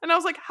once. And I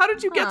was like, how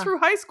did you get through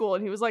high school?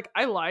 And he was like,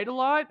 I lied a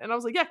lot. And I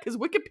was like, yeah, because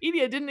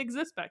Wikipedia didn't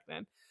exist back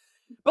then.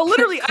 But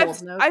literally,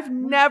 I've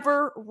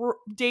never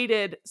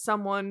dated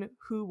someone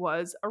who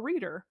was a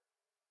reader.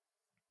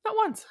 Not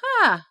once.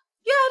 Yeah,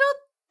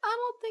 I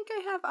don't think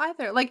I have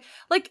either. Like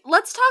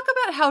let's talk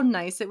about how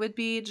nice it would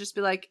be. Just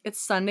be like,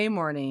 it's Sunday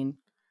morning.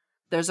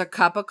 There's a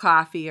cup of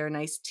coffee or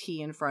nice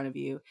tea in front of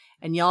you,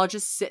 and y'all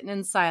just sitting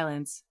in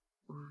silence,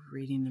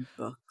 reading the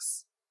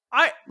books.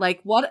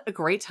 What a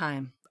great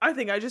time. I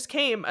think I just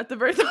came at the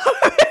very thought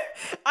of it.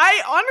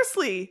 I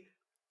honestly,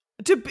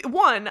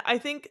 I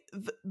think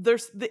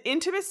there's the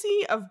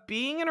intimacy of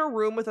being in a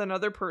room with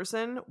another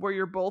person where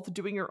you're both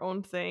doing your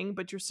own thing,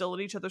 but you're still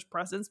in each other's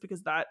presence,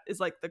 because that is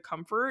like the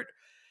comfort.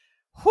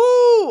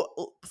 Whoo!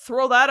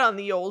 Throw that on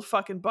the old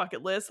fucking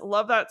bucket list.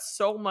 Love that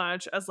so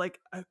much. As like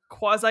a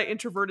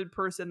quasi-introverted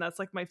person, that's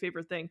like my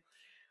favorite thing.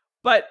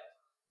 But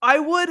I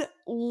would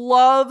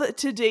love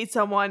to date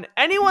someone.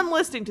 Anyone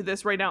listening to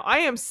this right now, I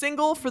am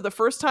single for the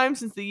first time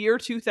since the year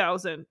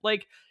 2000.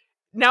 Like,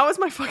 now is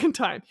my fucking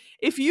time.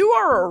 If you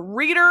are a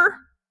reader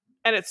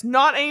and it's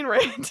not Ayn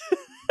Rand,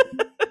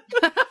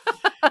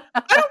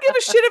 I don't give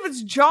a shit if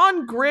it's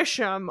John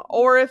Grisham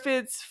or if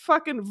it's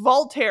fucking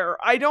Voltaire.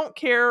 I don't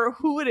care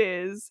who it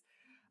is.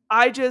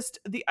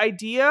 The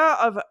idea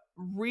of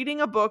reading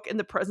a book in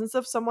the presence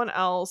of someone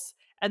else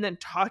and then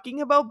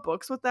talking about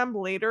books with them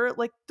later,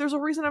 like, there's a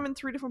reason I'm in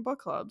 3 different book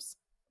clubs.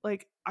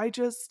 Like, I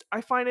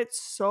find it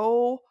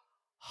so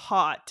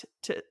hot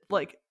to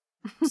like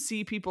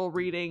see people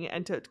reading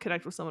and to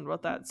connect with someone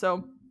about that.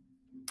 So,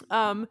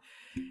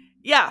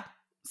 yeah.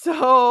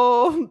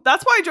 So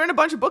that's why I joined a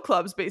bunch of book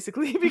clubs,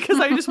 basically, because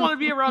I just want to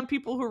be around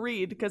people who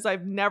read, because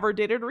I've never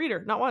dated a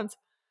reader. Not once.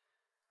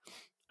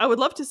 I would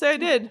love to say I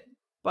did,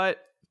 but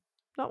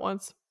not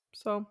once.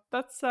 So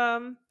that's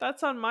on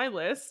my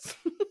list.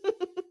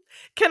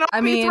 Cannot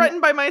be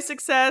threatened by my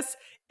success,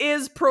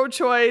 is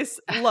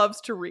pro-choice,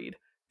 loves to read.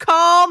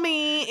 Call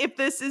me if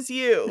this is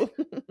you.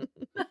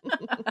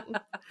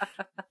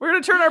 We're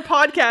going to turn our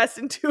podcast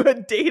into a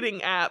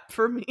dating app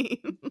for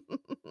me.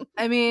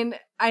 I mean,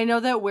 I know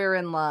that we're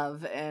in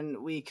love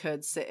and we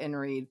could sit and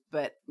read,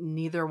 but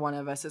neither one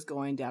of us is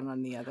going down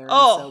on the other.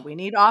 Oh, so we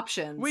need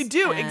options. We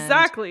do.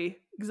 Exactly.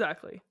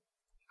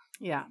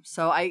 Yeah.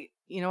 So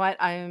you know what?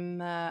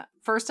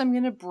 First I'm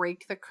going to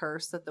break the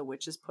curse that the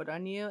witches put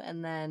on you.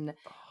 And then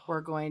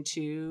we're going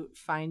to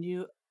find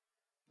you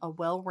a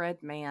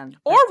well-read man.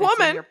 Or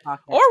woman.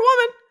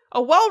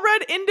 A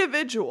well-read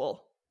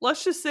individual.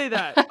 Let's just say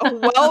that. A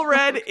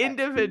well-read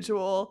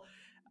individual.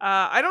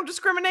 I don't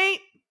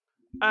discriminate.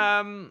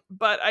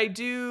 But I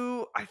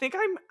think it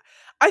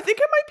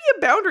might be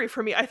a boundary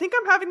for me. I think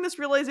I'm having this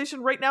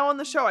realization right now on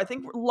the show. I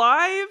think we're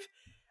live.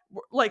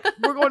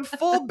 We're going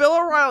full Bill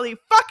O'Reilly.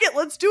 Fuck it.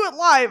 Let's do it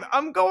live.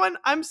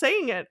 I'm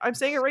saying it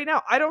right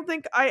now. I don't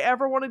think I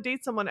ever want to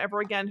date someone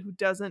ever again who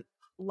doesn't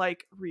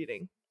like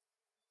reading.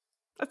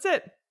 That's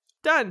it.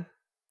 Done.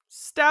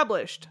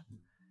 Established.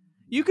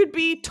 You could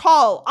be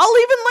tall. I'll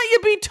even let you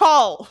be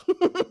tall.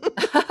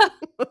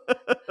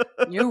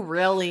 You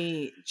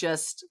really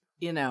just,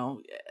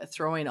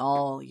 throwing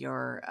all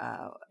your,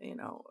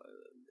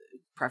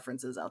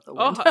 preferences out the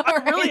window.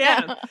 I really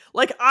am.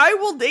 Like, I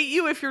will date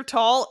you if you're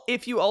tall,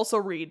 if you also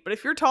read. But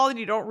if you're tall and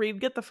you don't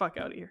read, get the fuck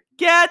out of here.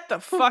 Get the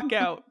fuck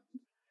out.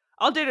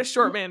 I'll date a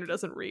short man who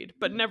doesn't read,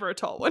 but never a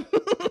tall one.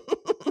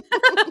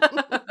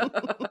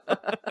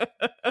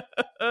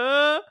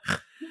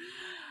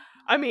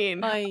 I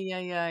mean,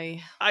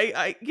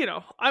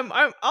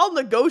 I'll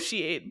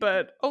negotiate,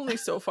 but only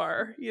so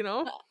far,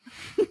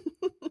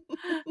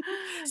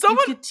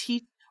 Someone could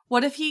teach.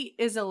 What if he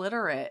is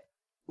illiterate?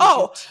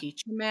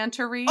 Teach a man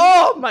to read?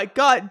 Oh my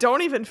god,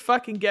 don't even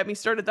fucking get me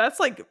started. That's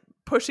like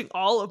pushing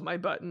all of my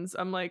buttons.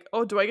 I'm like,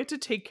 oh, do I get to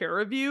take care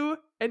of you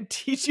and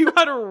teach you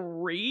how to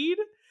read?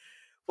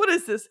 What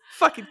is this?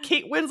 Fucking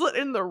Kate Winslet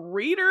in The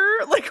Reader?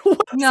 Like, what?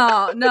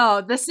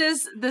 No. This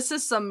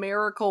is some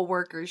miracle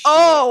worker shit.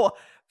 Oh,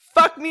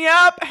 fuck me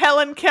up,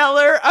 Helen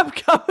Keller. I'm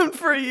coming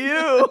for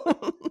you.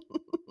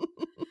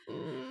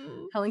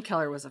 Helen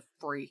Keller was a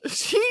freak.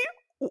 She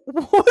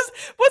was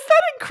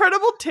that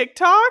incredible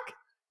TikTok?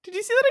 Did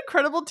you see that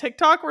incredible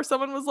TikTok where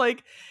someone was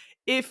like,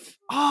 and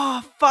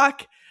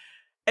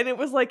it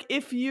was like,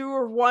 if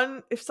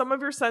some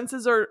of your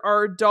senses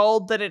are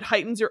dulled, then it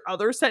heightens your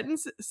other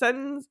senses.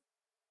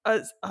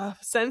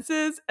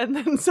 And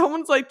then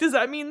someone's like, does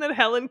that mean that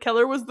Helen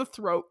Keller was the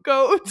throat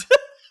goat?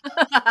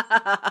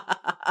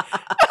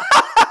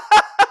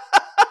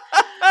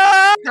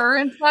 Her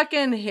and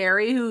fucking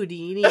Harry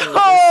Houdini.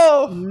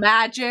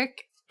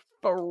 Magic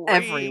freaks,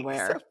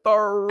 everywhere.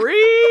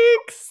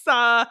 Freaks.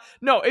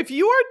 No, if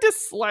you are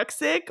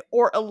dyslexic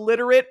or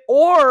illiterate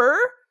or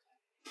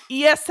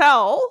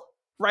ESL,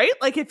 right?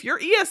 Like if you're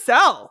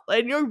ESL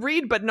and you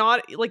read, but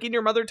not like in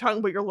your mother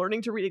tongue, but you're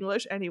learning to read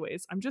English.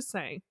 Anyways, I'm just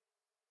saying.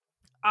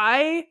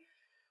 I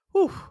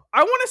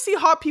want to see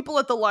hot people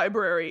at the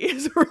library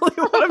is really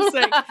what I'm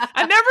saying.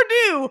 I never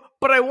do,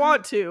 but I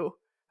want to.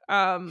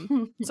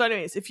 So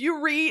anyways, if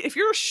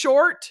you're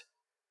short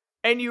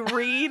and you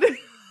read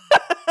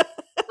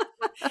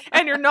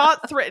and you're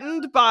not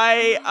threatened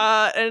by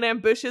an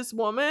ambitious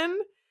woman,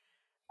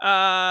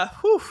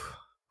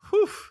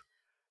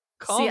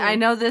 See, I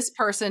know this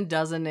person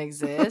doesn't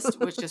exist,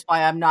 which is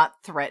why I'm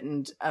not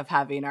threatened of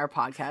having our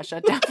podcast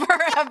shut down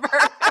forever.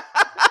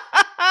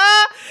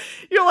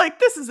 You're like,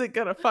 this isn't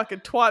gonna fucking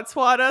twat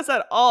swat us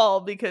at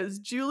all because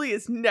Julie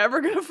is never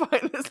gonna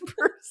find this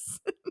person.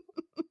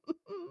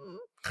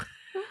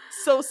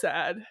 So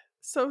sad.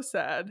 So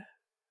sad.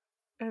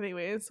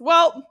 Anyways,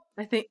 well,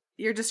 I think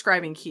you're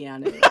describing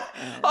Keanu.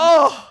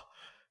 Oh,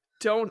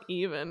 don't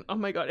even. Oh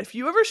my god. If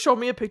you ever show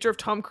me a picture of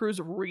Tom Cruise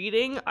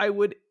reading, I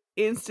would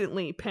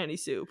instantly panty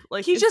soup.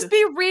 Like he'd just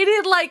be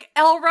reading like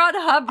L. Ron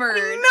Hubbard.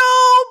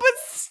 No, but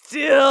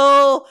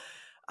still.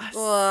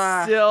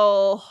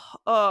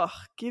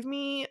 Give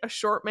me a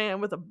short man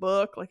with a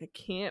book. Like I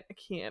can't.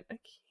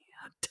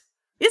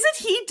 Isn't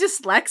he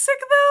dyslexic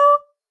though?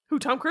 Who,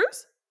 Tom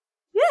Cruise?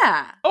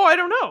 Yeah. Oh, I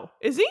don't know.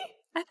 Is he?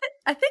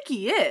 I think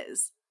he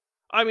is.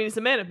 I mean, he's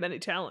a man of many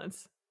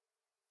talents.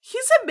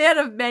 He's a man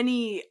of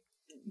many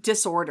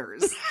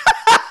disorders.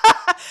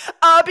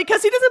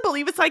 Because he doesn't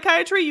believe in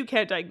psychiatry, you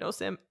can't diagnose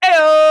him. Ew.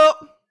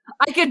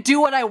 I can do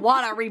what I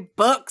want. I read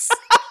books.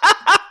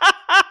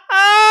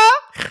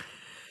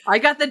 I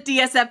got the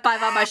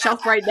DSM-5 on my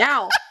shelf right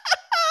now.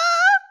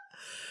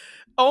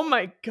 Oh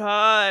my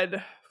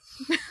god.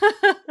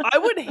 I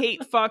would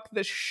hate fuck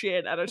the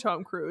shit out of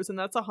Tom Cruise, and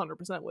that's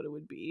 100% what it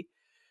would be.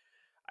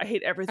 I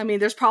hate everything. I mean,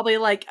 there's probably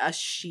like a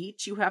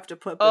sheet you have to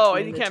put between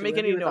and you can't make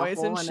any noise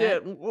and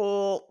shit.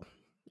 Well,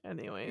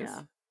 anyways.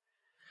 Yeah.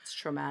 It's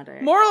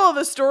traumatic. Moral of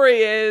the story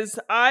is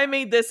I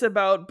made this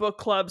about book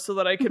club so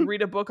that I could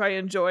read a book I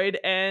enjoyed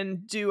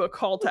and do a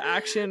call to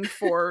action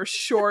for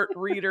short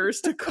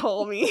readers to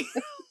call me.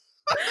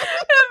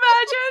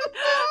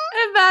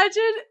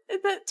 Imagine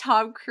that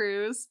Tom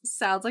Cruise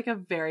sounds like a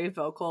very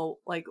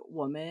vocal like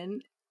woman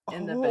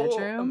in the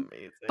bedroom.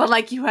 Amazing. But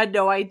like you had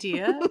no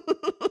idea.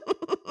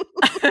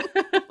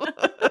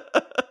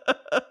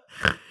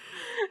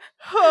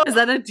 Is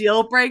that a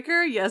deal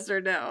breaker? Yes or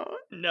no?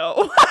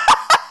 No.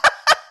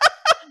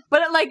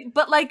 But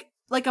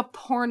like a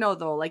porno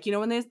though, like you know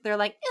when they're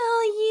like,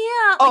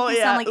 oh yeah, like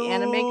sound like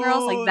anime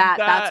girls, like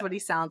that's what he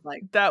sounds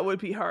like. That would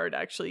be hard,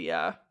 actually.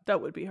 Yeah,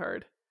 that would be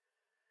hard.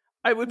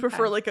 I would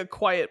prefer like a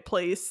Quiet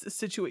Place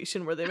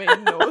situation where they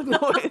made no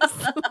noise.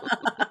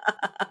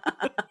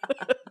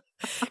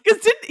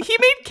 Because he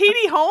made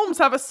Katie Holmes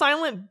have a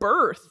silent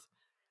birth?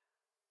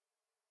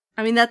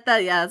 I mean that's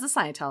a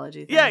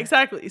Scientology thing. Yeah,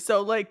 exactly.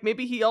 So like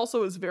maybe he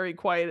also is very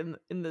quiet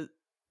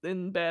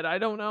in bed. I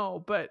don't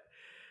know, but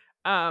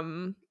yeah.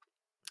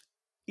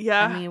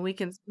 I mean, we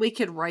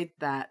could write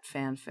that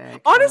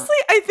fanfic. Honestly,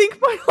 I think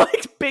my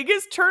like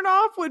biggest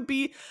turnoff would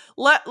be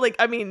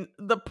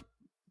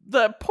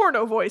the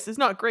porno voice is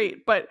not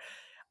great, but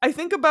I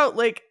think about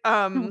like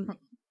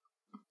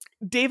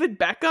David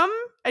Beckham,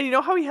 and you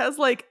know how he has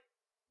like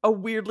a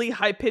weirdly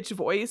high-pitched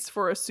voice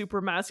for a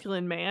super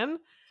masculine man?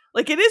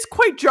 Like it is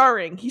quite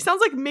jarring. He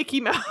sounds like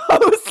Mickey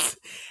Mouse.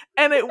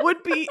 And it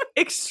would be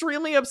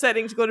extremely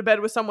upsetting to go to bed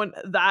with someone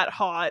that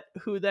hot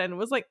who then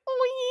was like,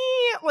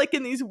 oh yeah, like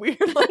in these weird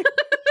like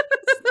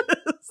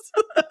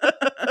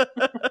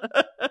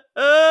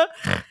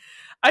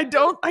I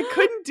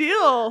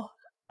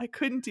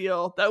couldn't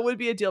deal. That would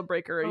be a deal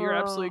breaker. You're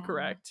absolutely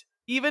correct.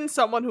 Even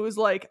someone who is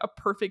like a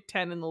perfect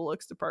 10 in the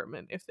looks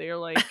department, if they are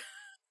like,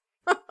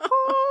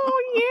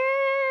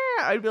 oh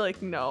yeah, I'd be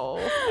like, no,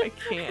 I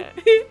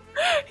can't.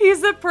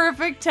 He's a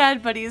perfect 10,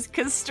 but he's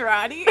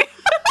castrati.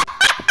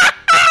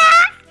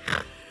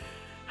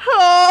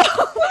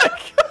 Oh my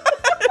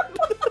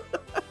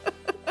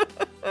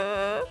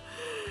god.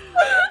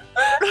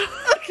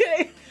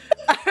 Okay.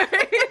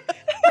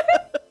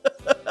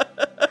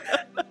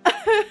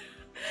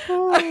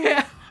 All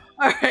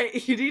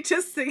right. You need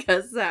to sing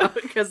us out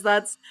because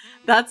that's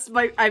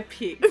I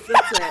peaked.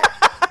 That's it.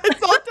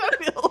 It's all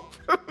downhill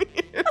from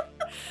here.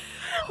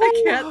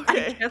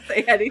 I can't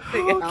say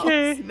anything else.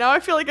 Okay. Now I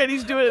feel like I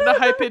need to do it in a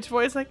high pitched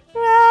voice, like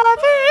love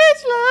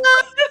is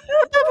love.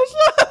 Love is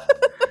love.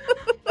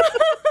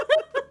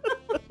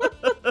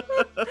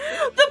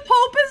 The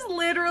Pope is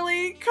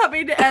literally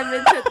coming to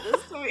Edmonton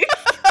this week.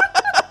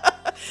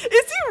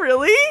 Is he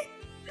really?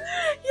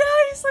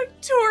 Yeah, he's like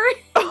touring.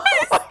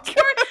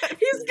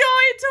 He's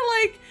going to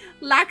like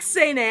Lac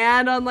Saint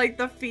Anne on like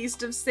the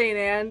Feast of Saint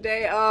Anne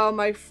Day. Oh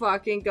my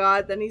fucking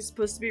god! Then he's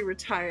supposed to be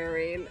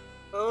retiring.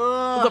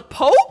 Ugh. The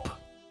Pope?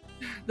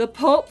 The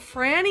Pope,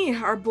 Franny,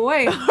 our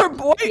boy. Our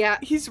boy? Yeah,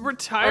 he's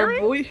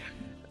retiring. Our boy.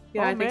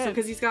 Yeah, I think man. so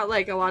because he's got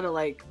like a lot of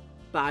like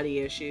body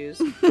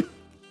issues.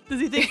 Does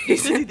he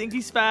think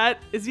he's fat?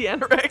 Is he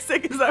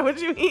anorexic? Is that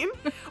what you mean?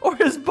 Or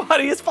his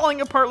body is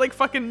falling apart like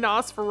fucking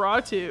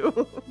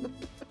Nosferatu?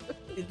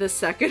 The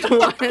second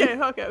one.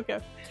 Okay.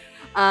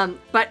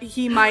 But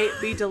he might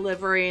be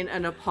delivering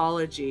an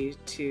apology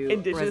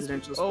to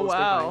residential school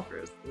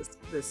survivors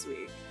this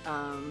week.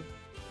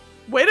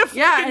 Way to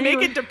fucking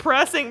make it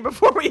depressing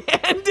before we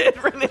end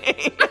it,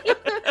 Renee. No,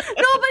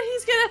 but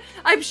he's gonna.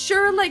 I'm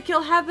sure, like,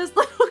 he'll have his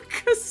little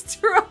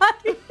stride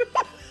in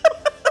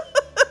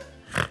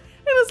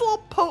his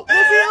little Pope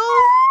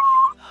mobile.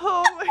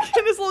 Oh my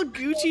god, his little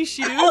Gucci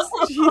shoes.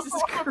 Jesus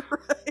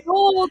Christ.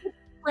 Oh,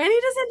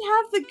 Franny doesn't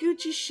have the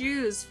Gucci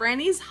shoes.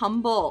 Franny's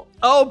humble.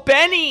 Oh,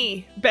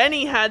 Benny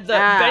had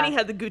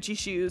the Gucci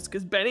shoes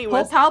because Benny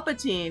was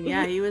Palpatine.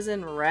 Yeah, he was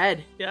in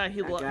red. Yeah,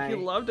 he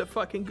loved a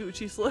fucking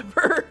Gucci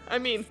slipper. I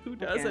mean, who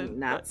doesn't?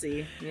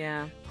 Nazi.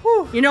 Yeah.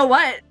 Whew. You know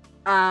what?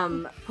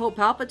 Pope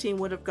Palpatine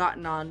would have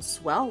gotten on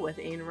swell with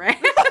Ayn Rand.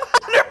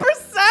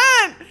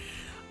 100%.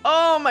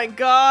 Oh my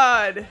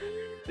god,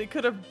 they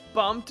could have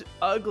bumped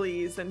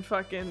uglies and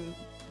fucking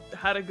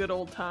had a good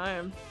old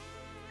time.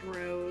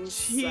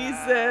 Gross.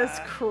 Jesus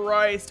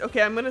Christ.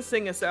 Okay, I'm gonna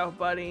sing us out,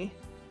 buddy.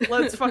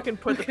 Let's fucking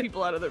put the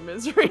people out of their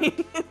misery.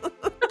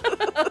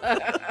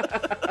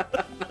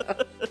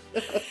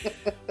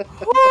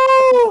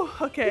 Woo!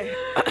 Okay.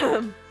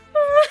 I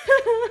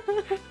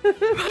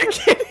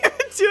can't even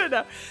do it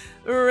now.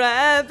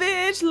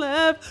 Ravage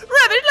love.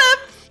 Ravage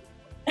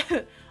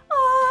love.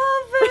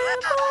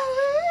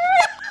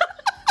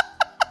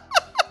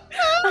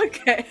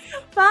 Okay.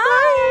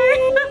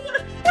 Bye.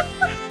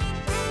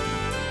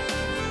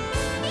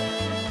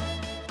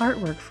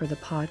 Artwork for the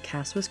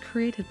podcast was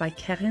created by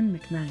Karen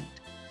McKnight.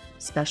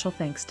 Special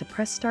thanks to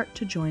Press Start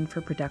to Join for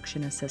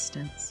production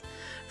assistance.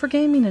 For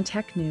gaming and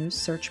tech news,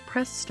 search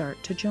Press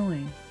Start to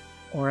Join,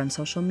 or on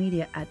social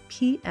media at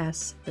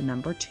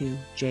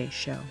PS2J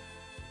Show.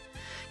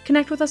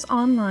 Connect with us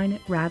online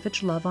at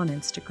Ravage Love on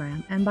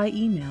Instagram and by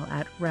email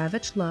at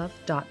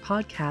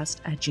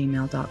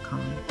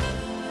ravagelove.podcast@gmail.com.